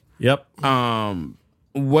still. Yep.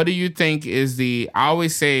 What do you think is I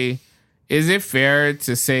always say, is it fair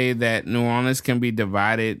to say that New Orleans can be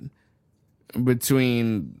divided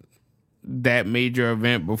between that major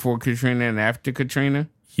event before Katrina and after Katrina?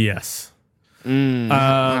 Yes.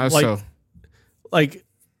 Like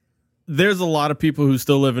there's a lot of people who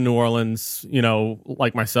still live in New Orleans,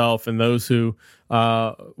 like myself and those who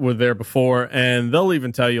were there before, and they'll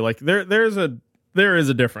even tell you like there is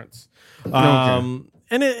a difference. And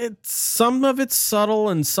it's some of it's subtle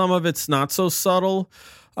and some of it's not so subtle.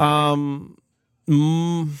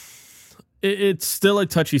 It's still a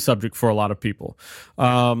touchy subject for a lot of people.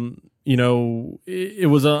 It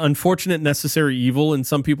was an unfortunate necessary evil in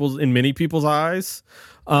many people's eyes.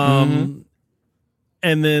 And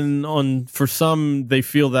then for some, they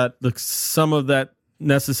feel that some of that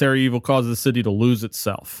necessary evil caused the city to lose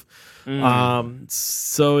itself.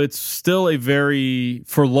 So it's still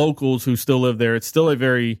for locals who still live there, it's still a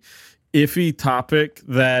very iffy topic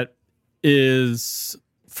that is,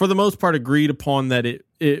 for the most part, agreed upon that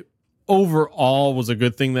it overall was a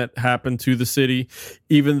good thing that happened to the city,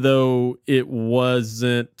 even though it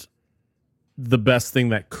wasn't the best thing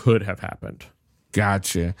that could have happened.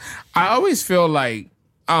 Gotcha. I always feel like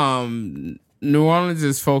New Orleans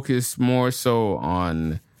is focused more so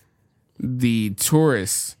on the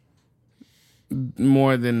tourists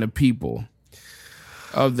more than the people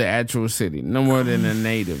of the actual city, no more than the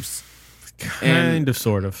natives. Kind of,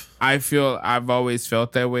 sort of. I've always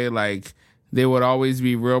felt that way. Like they would always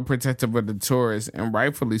be real protective of the tourists, and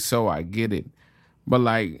rightfully so. I get it, but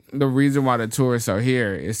like the reason why the tourists are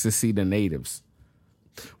here is to see the natives.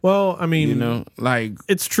 Well, I mean, you know, like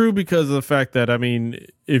it's true because of the fact that, I mean,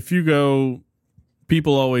 if you go,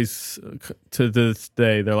 people always to this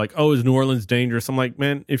day, they're like, "Oh, is New Orleans dangerous?" I'm like,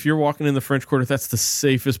 man, if you're walking in the French Quarter, that's the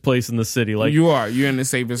safest place in the city. Like you're in the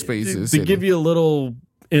safest place in the city. To give you a little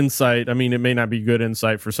insight, I mean, it may not be good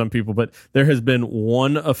insight for some people, but there has been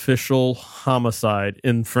one official homicide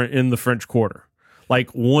in the French Quarter.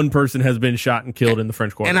 Like one person has been shot and killed in the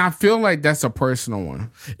French Quarter. And I feel like that's a personal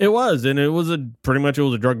one. It was, and it was a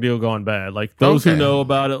drug deal gone bad. Like those who know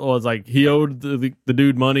about it was like he owed the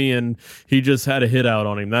dude money and he just had a hit out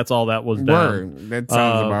on him. That's all that was done. Word. That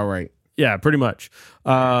sounds about right. Yeah, pretty much.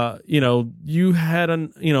 You had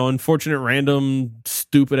unfortunate random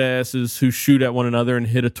stupid asses who shoot at one another and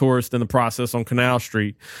hit a tourist in the process on Canal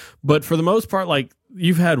Street. But for the most part, like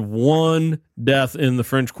you've had one death in the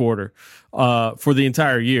French Quarter for the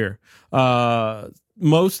entire year.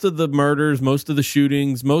 Most of the murders, most of the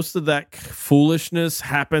shootings, most of that foolishness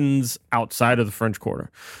happens outside of the French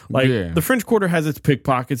Quarter. Like the French Quarter has its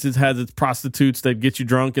pickpockets, it has its prostitutes that get you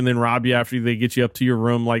drunk and then rob you after they get you up to your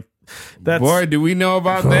room. Like that's, boy, do we know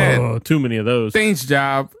about that? Too many of those. Thanks,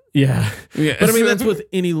 job. Yeah. But I mean, that's with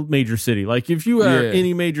any major city. Like if you are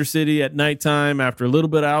any major city at nighttime after a little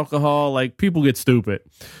bit of alcohol, like people get stupid.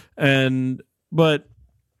 But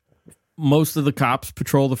most of the cops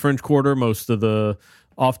patrol the French Quarter. Most of the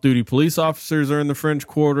off-duty police officers are in the French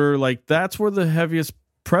Quarter. Like that's where the heaviest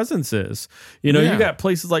presence is. You got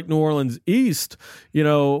places like New Orleans East,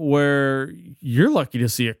 where you're lucky to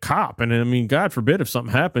see a cop. And I mean, God forbid if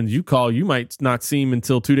something happens, you might not see him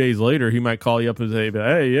until 2 days later. He might call you up and say,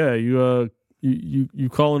 "Hey, yeah, you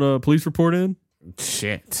calling a police report in?"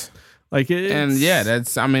 Shit. Like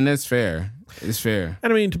that's fair. It's fair.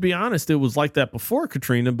 And I mean, to be honest, it was like that before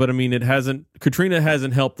Katrina, but I mean, Katrina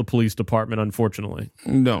hasn't helped the police department, unfortunately.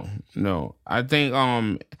 No. I think,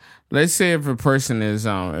 let's say if a person is,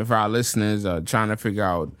 if our listeners are trying to figure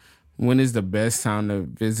out when is the best time to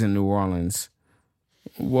visit New Orleans,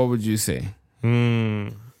 what would you say?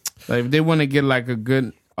 Like if they want to get like a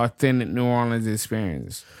good, authentic New Orleans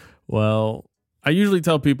experience. Well, I usually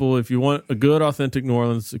tell people if you want a good, authentic New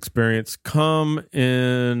Orleans experience, come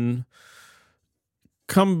in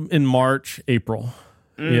March, April,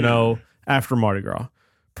 after Mardi Gras.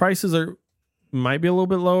 Prices might be a little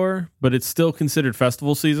bit lower, but it's still considered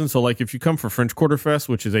festival season. So like if you come for French Quarter Fest,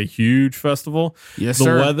 which is a huge festival, the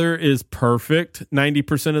weather is perfect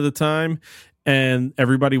 90% of the time. And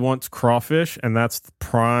everybody wants crawfish, and that's the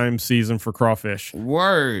prime season for crawfish.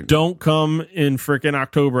 Word. Don't come in freaking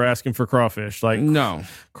October asking for crawfish. Like, no.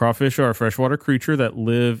 Crawfish are a freshwater creature that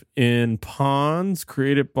live in ponds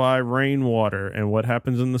created by rainwater. And what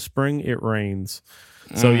happens in the spring? It rains.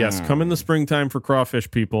 So, yes, come in the springtime for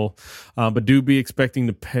crawfish, people, but do be expecting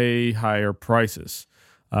to pay higher prices.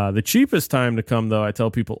 The cheapest time to come, though, I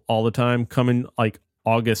tell people all the time, come in like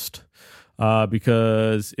August.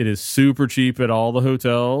 Because it is super cheap at all the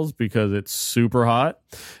hotels because it's super hot,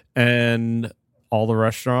 and all the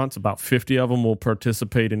restaurants, about 50 of them will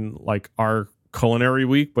participate in like our culinary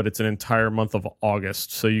week, but it's an entire month of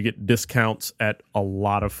August. So you get discounts at a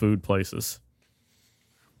lot of food places.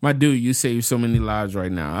 My dude, you save so many lives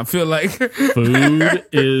right now. I feel like food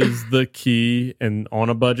is the key, and on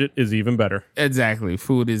a budget is even better. Exactly.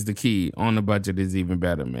 Food is the key. On a budget is even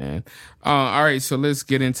better, man. All right, so let's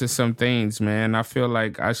get into some things, man. I feel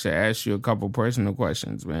like I should ask you a couple personal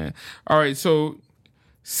questions, man. All right, so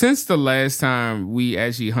since the last time we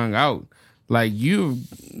actually hung out, like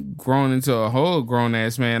you've grown into a whole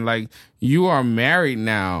grown-ass man. Like you are married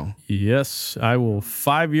now. Yes, I will.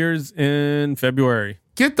 5 years in February.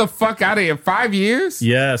 Get the fuck out of here. 5 years?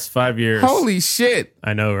 Yes, 5 years. Holy shit.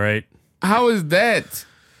 I know, right? How is that?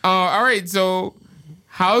 All right, so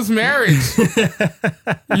how's marriage?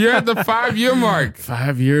 You're at the 5 year mark.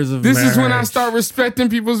 5 years of marriage. This is when I start respecting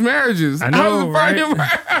people's marriages. I know, right?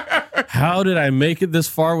 How did I make it this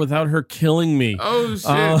far without her killing me? Oh, shit.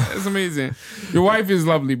 That's amazing. Your wife is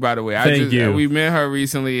lovely, by the way. Thank you. We met her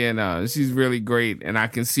recently, and she's really great, and I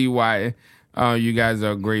can see why You guys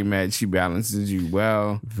are a great match. She balances you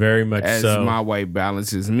well. Very much as so. my wife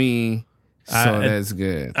balances me. So that's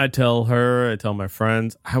good. I tell her, I tell my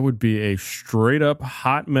friends, I would be a straight up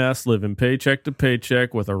hot mess living paycheck to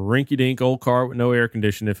paycheck with a rinky dink old car with no air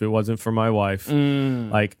conditioning if it wasn't for my wife.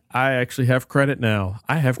 Like, I actually have credit now.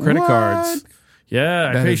 I have credit cards. Yeah,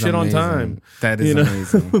 I pay shit on time. That is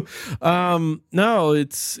amazing. No,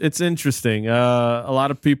 it's interesting. A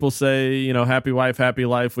lot of people say, happy wife, happy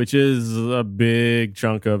life, which is a big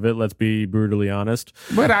chunk of it. Let's be brutally honest.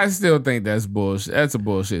 But I still think that's bullshit. That's a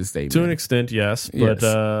bullshit statement. To an extent, yes. But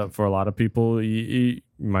for a lot of people, you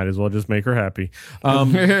might as well just make her happy.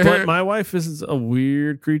 But my wife is a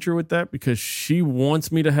weird creature with that because she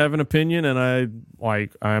wants me to have an opinion, and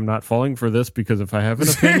I'm not falling for this because if I have an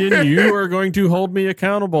opinion, you are going to hold me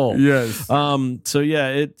accountable. Yes. So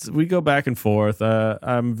yeah, we go back and forth.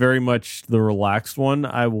 I'm very much the relaxed one.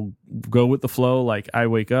 I will go with the flow. Like, I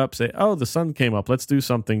wake up, say, "Oh, the sun came up. Let's do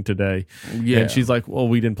something today." Yeah. And she's like, "Well,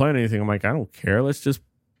 we didn't plan anything." I'm like, "I don't care. Let's just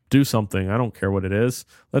do something. I don't care what it is.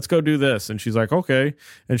 Let's go do this." And she's like, "Okay."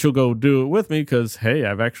 And she'll go do it with me because, hey,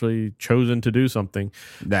 I've actually chosen to do something.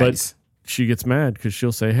 Nice. But she gets mad because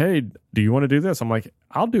she'll say, "Hey, do you want to do this?" I'm like,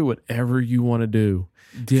 "I'll do whatever you want to do."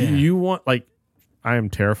 Yeah. Do you want, I am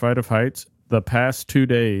terrified of heights. The past 2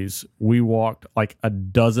 days, we walked like a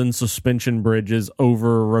dozen suspension bridges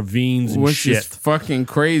over ravines and which shit. Is fucking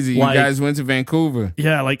crazy. You guys went to Vancouver.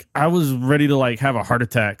 Yeah, I was ready to have a heart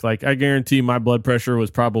attack. I guarantee my blood pressure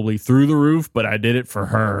was probably through the roof, but I did it for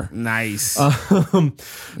her. Nice. But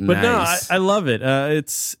nice. No, I love it.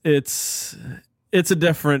 It's a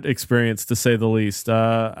different experience to say the least.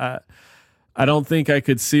 I don't think I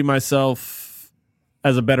could see myself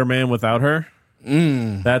as a better man without her.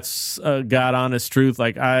 That's a God honest truth.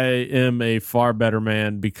 I am a far better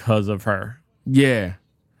man because of her. Yeah,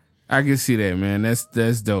 I can see that, man.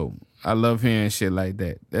 That's dope. I love hearing shit like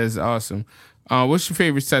that. That's awesome. What's your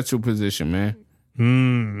favorite sexual position,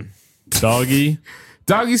 man? Doggy.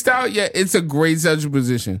 Doggy style? Yeah, it's a great sexual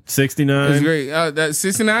position. 69. It's great. That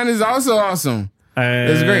 69 is also awesome.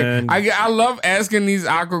 It's great. I love asking these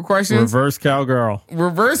awkward questions. Reverse cowgirl.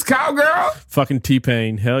 Reverse cowgirl? Fucking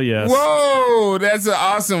T-Pain. Hell yes. Whoa, that's an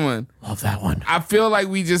awesome one. Love that one. I feel like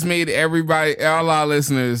we just made all our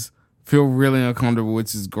listeners feel really uncomfortable,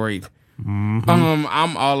 which is great. Mm-hmm.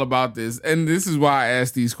 I'm all about this, and this is why I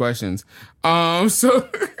ask these questions. So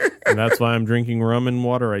and that's why I'm drinking rum and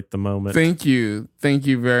water at the moment. Thank you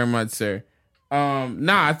very much, sir.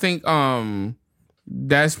 I think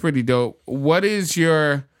that's pretty dope. What is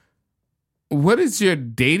your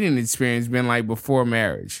dating experience been like before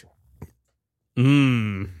marriage?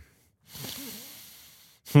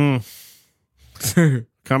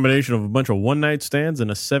 Combination of a bunch of one-night stands and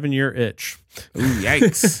a 7-year itch. Ooh,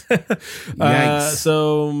 yikes. Yikes.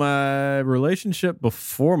 So my relationship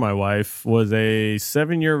before my wife was a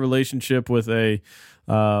 7-year relationship with a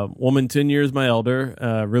woman 10 years my elder,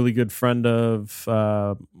 a really good friend of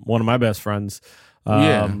one of my best friends.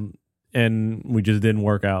 And we just didn't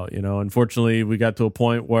work out, Unfortunately, we got to a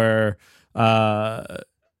point where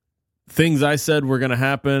things I said were going to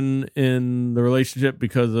happen in the relationship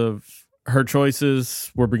because of her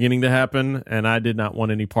choices were beginning to happen, and I did not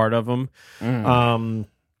want any part of them.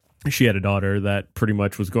 She had a daughter that pretty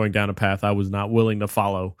much was going down a path I was not willing to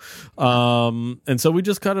follow. And so we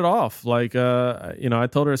just cut it off. I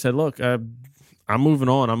told her, I said, "Look, I'm moving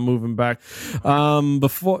on. I'm moving back."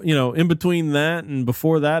 Before, in between that and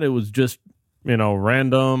before that, it was just,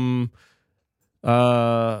 random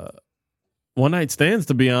one night stands,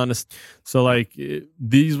 to be honest. So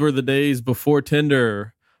these were the days before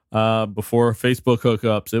Tinder, before Facebook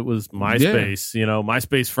hookups. It was MySpace,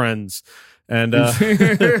 MySpace friends. And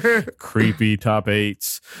creepy top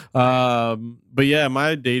 8s. But yeah,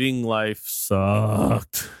 my dating life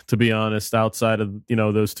sucked, to be honest, outside of,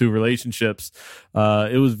 those two relationships.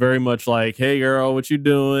 It was very much like, "Hey girl, what you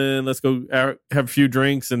doing? Let's go have a few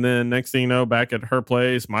drinks." And then next thing you know, back at her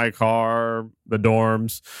place, my car, the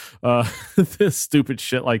dorms, this stupid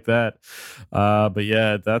shit like that. But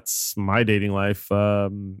yeah, that's my dating life.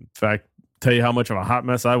 In fact, tell you how much of a hot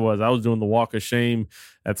mess I was. I was doing the walk of shame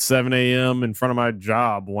at 7 a.m. in front of my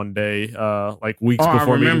job one day, weeks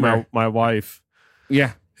before meeting my wife.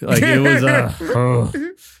 Yeah. It was,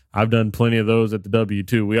 I've done plenty of those at the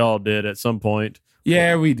W2. We all did at some point.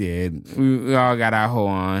 Yeah, we did. We all got our hoe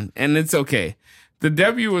on, and it's okay. The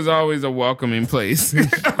W was always a welcoming place.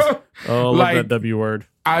 Oh, love that W word.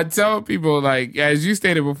 I tell people, as you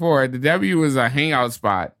stated before, the W was a hangout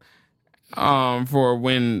spot. For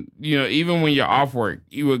when, even when you're off work,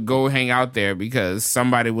 you would go hang out there because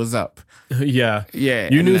somebody was up. Yeah. Yeah.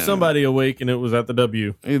 You knew somebody awake and it was at the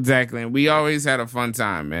W. Exactly. And we always had a fun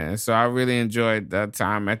time, man. So I really enjoyed that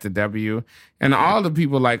time at the W. And all the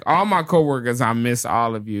people, like all my coworkers, I miss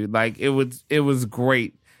all of you. Like it was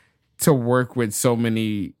great to work with so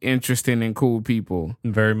many interesting and cool people.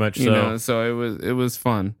 Very much so. So it was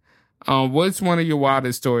fun. What's one of your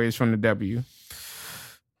wildest stories from the W?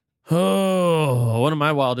 Oh, one of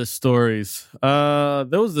my wildest stories. There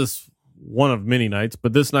was this one of many nights,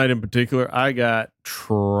 but this night in particular, I got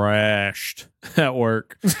trashed at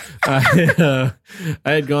work. I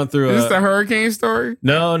had gone through. Is this the hurricane story?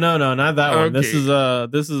 No, not that one. Okay.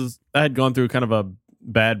 This is. I had gone through kind of a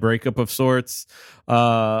bad breakup of sorts.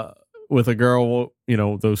 With a girl,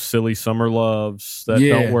 those silly summer loves that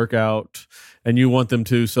don't work out. And you want them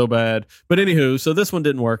to so bad. But anywho, so this one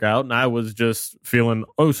didn't work out. And I was just feeling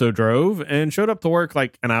so drove and showed up to work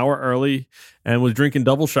like an hour early and was drinking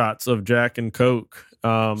double shots of Jack and Coke.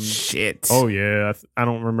 Shit. Oh, yeah. I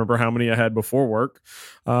don't remember how many I had before work.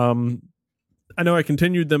 I know I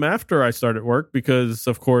continued them after I started work because,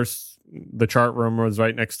 of course, the chart room was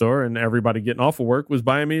right next door and everybody getting off of work was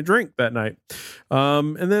buying me a drink that night.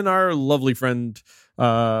 And then our lovely friend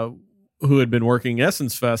who had been working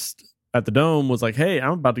Essence Fest at the Dome was like, hey,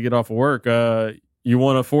 I'm about to get off of work. You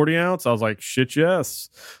want a 40 ounce? I was like, shit, yes.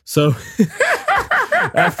 So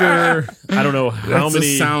after, I don't know how That's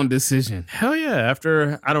many. a sound decision. Hell yeah.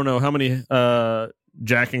 After, I don't know how many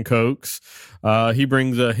Jack and Cokes, he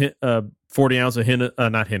brings a 40 ounce of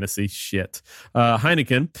not Hennessy,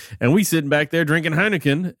 Heineken. And we sitting back there drinking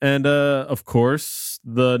Heineken. And of course,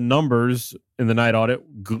 the numbers in the night audit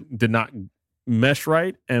did not mesh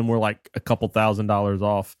right. And we're like a couple $1,000s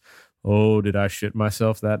off. Oh, did I shit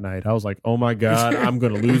myself that night? I was like, oh my God, I'm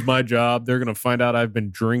going to lose my job. They're going to find out I've been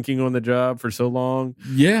drinking on the job for so long.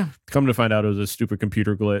 Yeah. Come to find out it was a stupid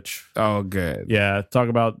computer glitch. Oh, good. Yeah. Talk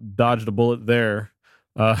about dodged a bullet there.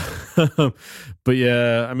 But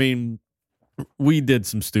yeah, I mean, we did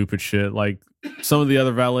some stupid shit. Like some of the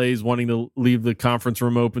other valets wanting to leave the conference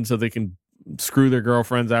room open so they can screw their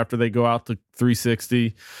girlfriends after they go out to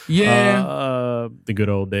 360. Yeah. The good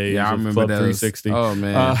old days. Yeah, I of remember Club those. 360. Oh,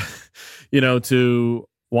 man. To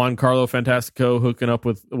Juan Carlo Fantastico hooking up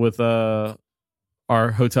with our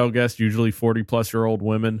hotel guests, usually 40-plus-year-old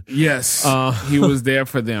women. Yes. He was there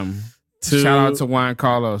for them. Shout out to Juan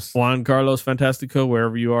Carlos. Juan Carlos Fantastico,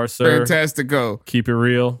 wherever you are, sir. Fantastico. Keep it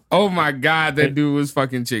real. Oh, my God. That dude was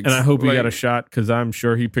fucking chicks. And I hope he got a shot because I'm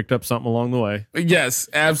sure he picked up something along the way. Yes,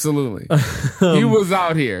 absolutely. He was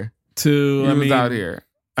out here. He was out here.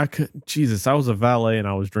 I was a valet and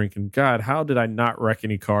I was drinking. God, how did I not wreck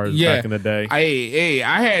any cars back in the day?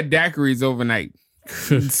 I had daiquiris overnight.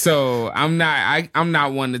 So I'm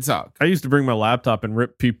not one to talk. I used to bring my laptop and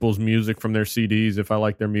rip people's music from their CDs if I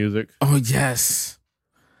like their music. Oh yes,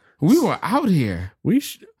 we were out here.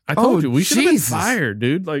 I told you we should have been fired,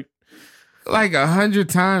 dude. Like 100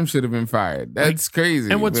 times should have been fired. That's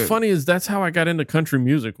crazy. And what's funny is that's how I got into country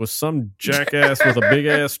music. Was some jackass with a big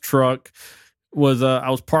ass truck. I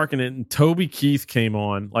was parking it and Toby Keith came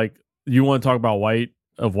on. Like, you want to talk about white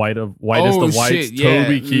as the whites? Shit, yeah.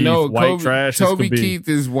 Toby Keith, white trash. Toby Keith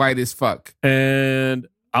is white as fuck. And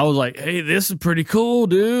I was like, hey, this is pretty cool,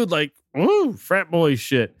 dude. Like, woo, frat boy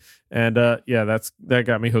shit. And that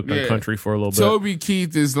got me hooked on country for a little bit. Toby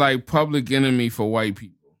Keith is like Public Enemy for white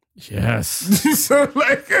people. Yes. So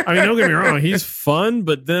I mean, don't get me wrong, he's fun,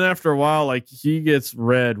 but then after a while, like, he gets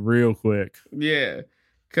red real quick. Yeah.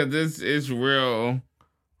 Because it's real,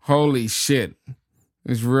 holy shit.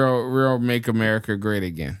 It's real make America great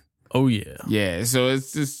again. Oh, yeah. Yeah, so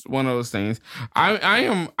it's just one of those things.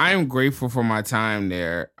 I am grateful for my time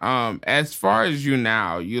there. As far as you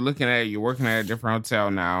now, you're working at a different hotel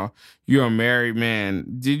now. You're a married man.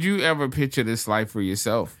 Did you ever picture this life for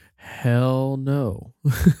yourself? Hell no.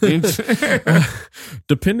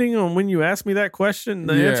 Depending on when you ask me that question,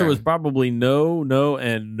 the answer was probably no,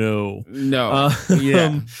 and no. No.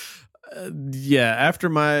 After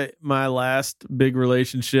my last big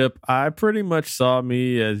relationship, I pretty much saw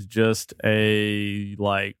me as just a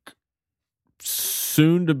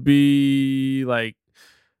soon to be a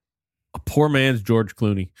poor man's George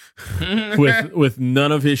Clooney with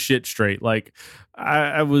none of his shit straight. Like,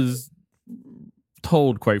 I was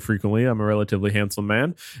told quite frequently I'm a relatively handsome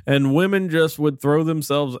man, and women just would throw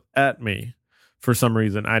themselves at me for some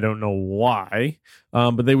reason. I don't know why,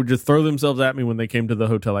 but they would just throw themselves at me when they came to the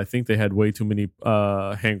hotel. I think they had way too many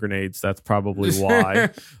hand grenades. That's probably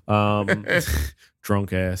why.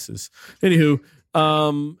 Drunk asses. Anywho,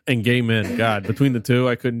 and gay men. God, between the two,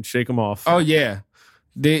 I couldn't shake them off. Oh yeah.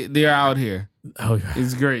 they're out here. Oh, yeah.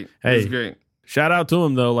 It's great. Hey, it's great. Shout out to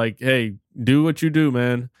him though. Like, hey, do what you do,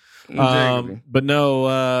 man. Exactly. But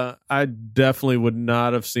no, I definitely would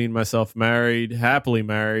not have seen myself happily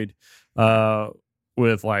married,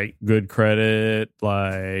 with like good credit,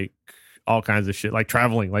 like all kinds of shit, like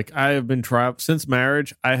traveling. Like I have been since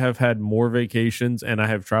marriage. I have had more vacations and I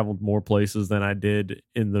have traveled more places than I did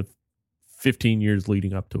in the 15 years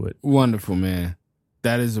leading up to it. Wonderful, man.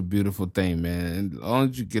 That is a beautiful thing, man. And as long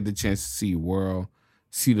as you get the chance to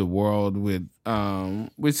see the world with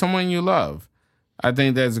someone you love, I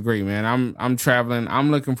think that's great, man. I'm traveling. I'm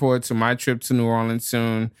looking forward to my trip to New Orleans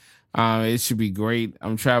soon. It should be great.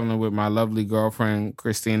 I'm traveling with my lovely girlfriend,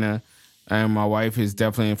 Christina, and my wife is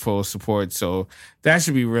definitely in full support. So that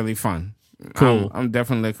should be really fun. Cool. I'm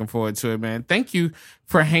definitely looking forward to it, man. Thank you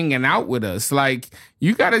for hanging out with us. Like,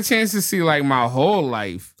 you got a chance to see, like, my whole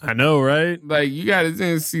life. I know, right? Like, you got a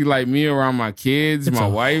chance to see, like, me around my kids, my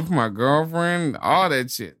wife, my girlfriend, all that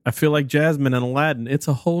shit. I feel like Jasmine and Aladdin. It's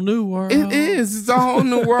a whole new world. It is. It's a whole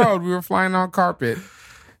new world. We were flying on carpet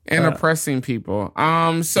and oppressing people. So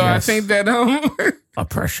yes. I think that...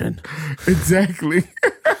 Oppression. Exactly.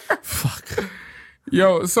 Fuck.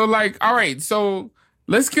 Yo, so, like, all right, so...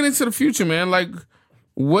 Let's get into the future, man. Like,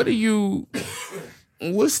 what's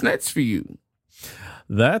next for you?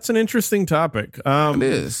 That's an interesting topic. It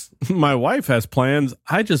is. My wife has plans.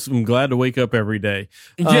 I just am glad to wake up every day.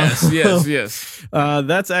 Yes.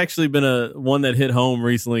 That's actually been one that hit home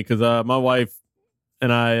recently because my wife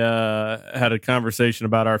and I had a conversation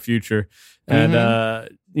about our future. And,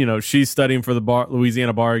 she's studying for the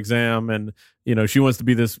Louisiana bar exam. And, she wants to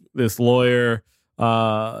be this lawyer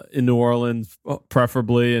in New Orleans,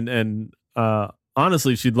 preferably, and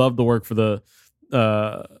honestly, she'd love to work for the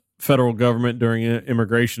federal government during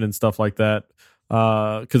immigration and stuff like that,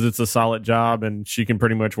 because it's a solid job and she can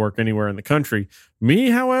pretty much work anywhere in the country.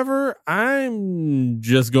 Me, however, I'm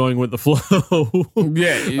just going with the flow.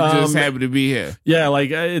 Yeah, you're just happy to be here. Yeah,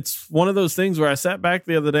 like it's one of those things where I sat back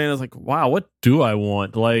the other day and I was like, wow, what do I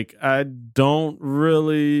want? Like, I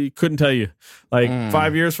couldn't tell you. Like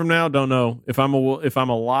 5 years from now, don't know. If I'm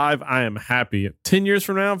alive, I am happy. 10 years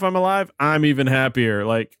from now, if I'm alive, I'm even happier.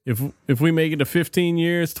 Like if we make it to 15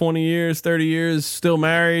 years, 20 years, 30 years, still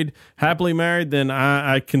married, happily married, then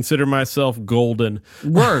I consider myself golden.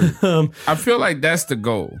 Word. I feel like that's the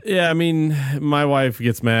goal. Yeah, I mean, my wife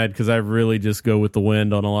gets mad because I really just go with the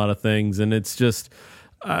wind on a lot of things, and it's just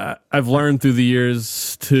I've learned through the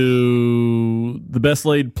years to the best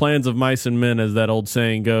laid plans of mice and men, as that old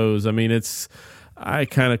saying goes. I mean, I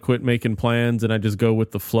kind of quit making plans and I just go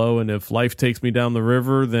with the flow. And if life takes me down the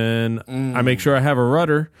river, then I make sure I have a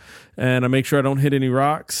rudder and I make sure I don't hit any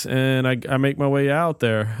rocks and I make my way out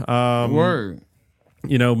there. Word.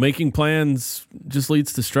 Making plans just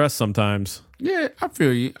leads to stress sometimes. Yeah, I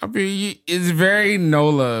feel you. It's very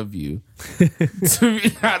NOLA of you. To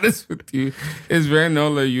be honest with you, it's very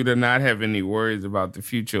NOLA of you to not have any worries about the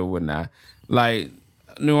future or whatnot. Like,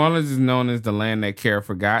 New Orleans is known as the land that care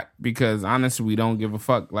forgot because, honestly, we don't give a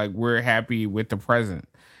fuck. Like, we're happy with the present.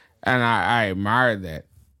 And I admire that.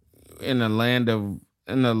 In a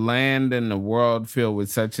land and the world filled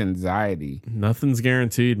with such anxiety. Nothing's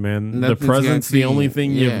guaranteed, man. The present's the only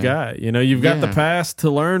thing you've got. You've got the past to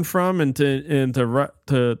learn from and to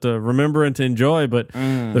remember and to enjoy, but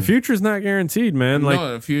the future's not guaranteed, man.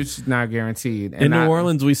 No, the future's not guaranteed. And in New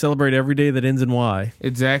Orleans, we celebrate every day that ends in Y.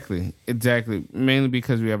 Exactly. Mainly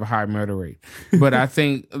because we have a high murder rate. But I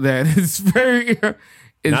think that it's very...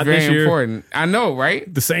 It's Not very important. I know,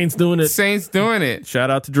 right? The Saints doing it.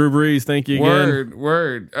 Shout out to Drew Brees. Thank you again.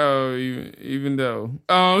 Word. Oh, even though.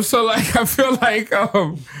 So like, I feel like,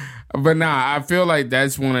 but nah, I feel like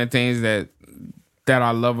that's one of the things that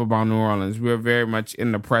I love about New Orleans. We're very much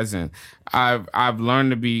in the present. I've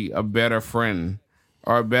learned to be a better friend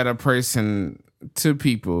or a better person to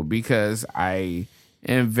people because I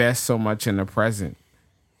invest so much in the present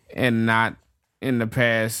and not in the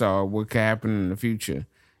past or what could happen in the future.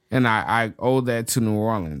 And I owe that to New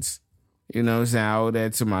Orleans. You know what I'm saying? I owe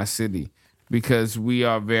that to my city because we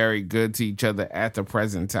are very good to each other at the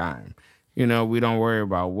present time. We don't worry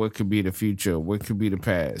about what could be the future, what could be the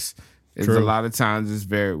past. It's a lot of times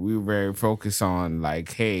we're very focused on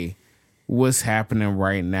like, hey, what's happening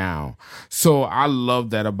right now? So I love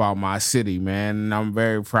that about my city, man. And I'm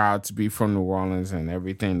very proud to be from New Orleans and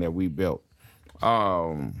everything that we built.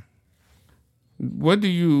 What do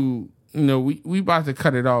you... we about to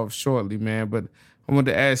cut it off shortly, man, but I want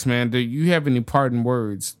to ask, man, do you have any parting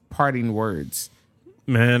words?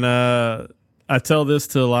 Man, I tell this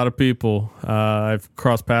to a lot of people I've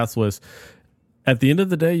crossed paths with. At the end of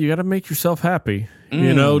the day, you got to make yourself happy.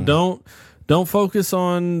 Don't don't focus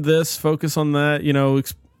on this, focus on that. You know,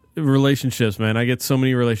 relationships, man. I get so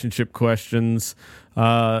many relationship questions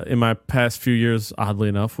in my past few years, oddly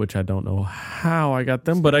enough, which I don't know how I got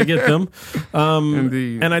them, but I get them.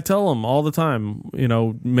 Indeed. And I tell them all the time, you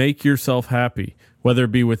know, make yourself happy, whether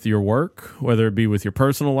it be with your work, whether it be with your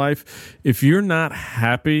personal life. If you're not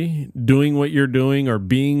happy doing what you're doing or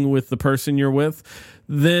being with the person you're with,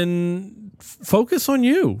 then focus on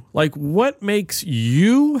you. Like, what makes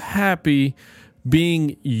you happy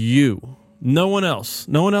being you? No one else.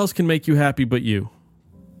 No one else can make you happy but you.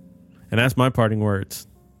 And that's my parting words.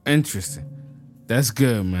 Interesting. That's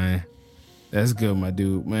good, man. That's good, my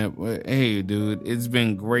dude. Man, hey, dude, it's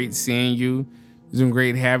been great seeing you. It's been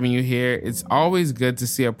great having you here. It's always good to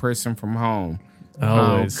see a person from home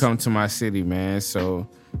come to my city, man. So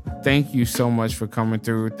thank you so much for coming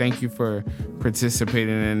through. Thank you for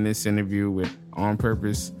participating in this interview on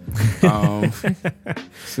purpose. That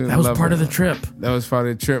was part of the trip. That was part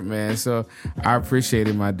of the trip, man. So I appreciate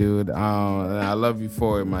it, my dude. And I love you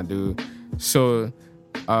for it, my dude. So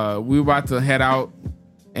we're about to head out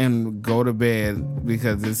and go to bed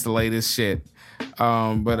because it's the latest shit.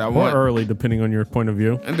 But I want early, depending on your point of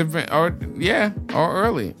view. Or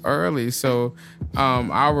early. So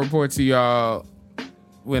I'll report to y'all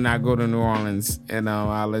when I go to New Orleans, and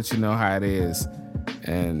I'll let you know how it is.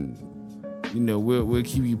 And you know, we'll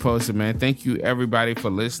keep you posted, man. Thank you everybody for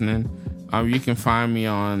listening. You can find me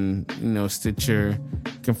on, you know, Stitcher.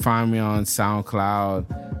 You can find me on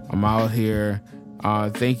SoundCloud. I'm out here.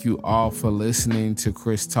 Thank you all for listening to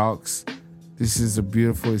Chris Talks. This is a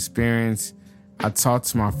beautiful experience. I talk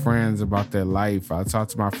to my friends about their life. I talk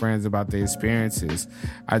to my friends about their experiences.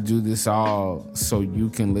 I do this all so you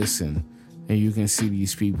can listen and you can see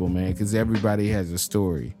these people, man, because everybody has a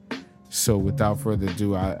story. So without further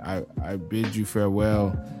ado, I bid you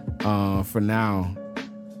farewell for now.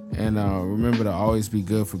 And remember to always be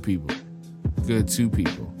good for people. Good to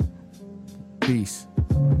people. Peace.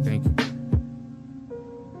 Thank you.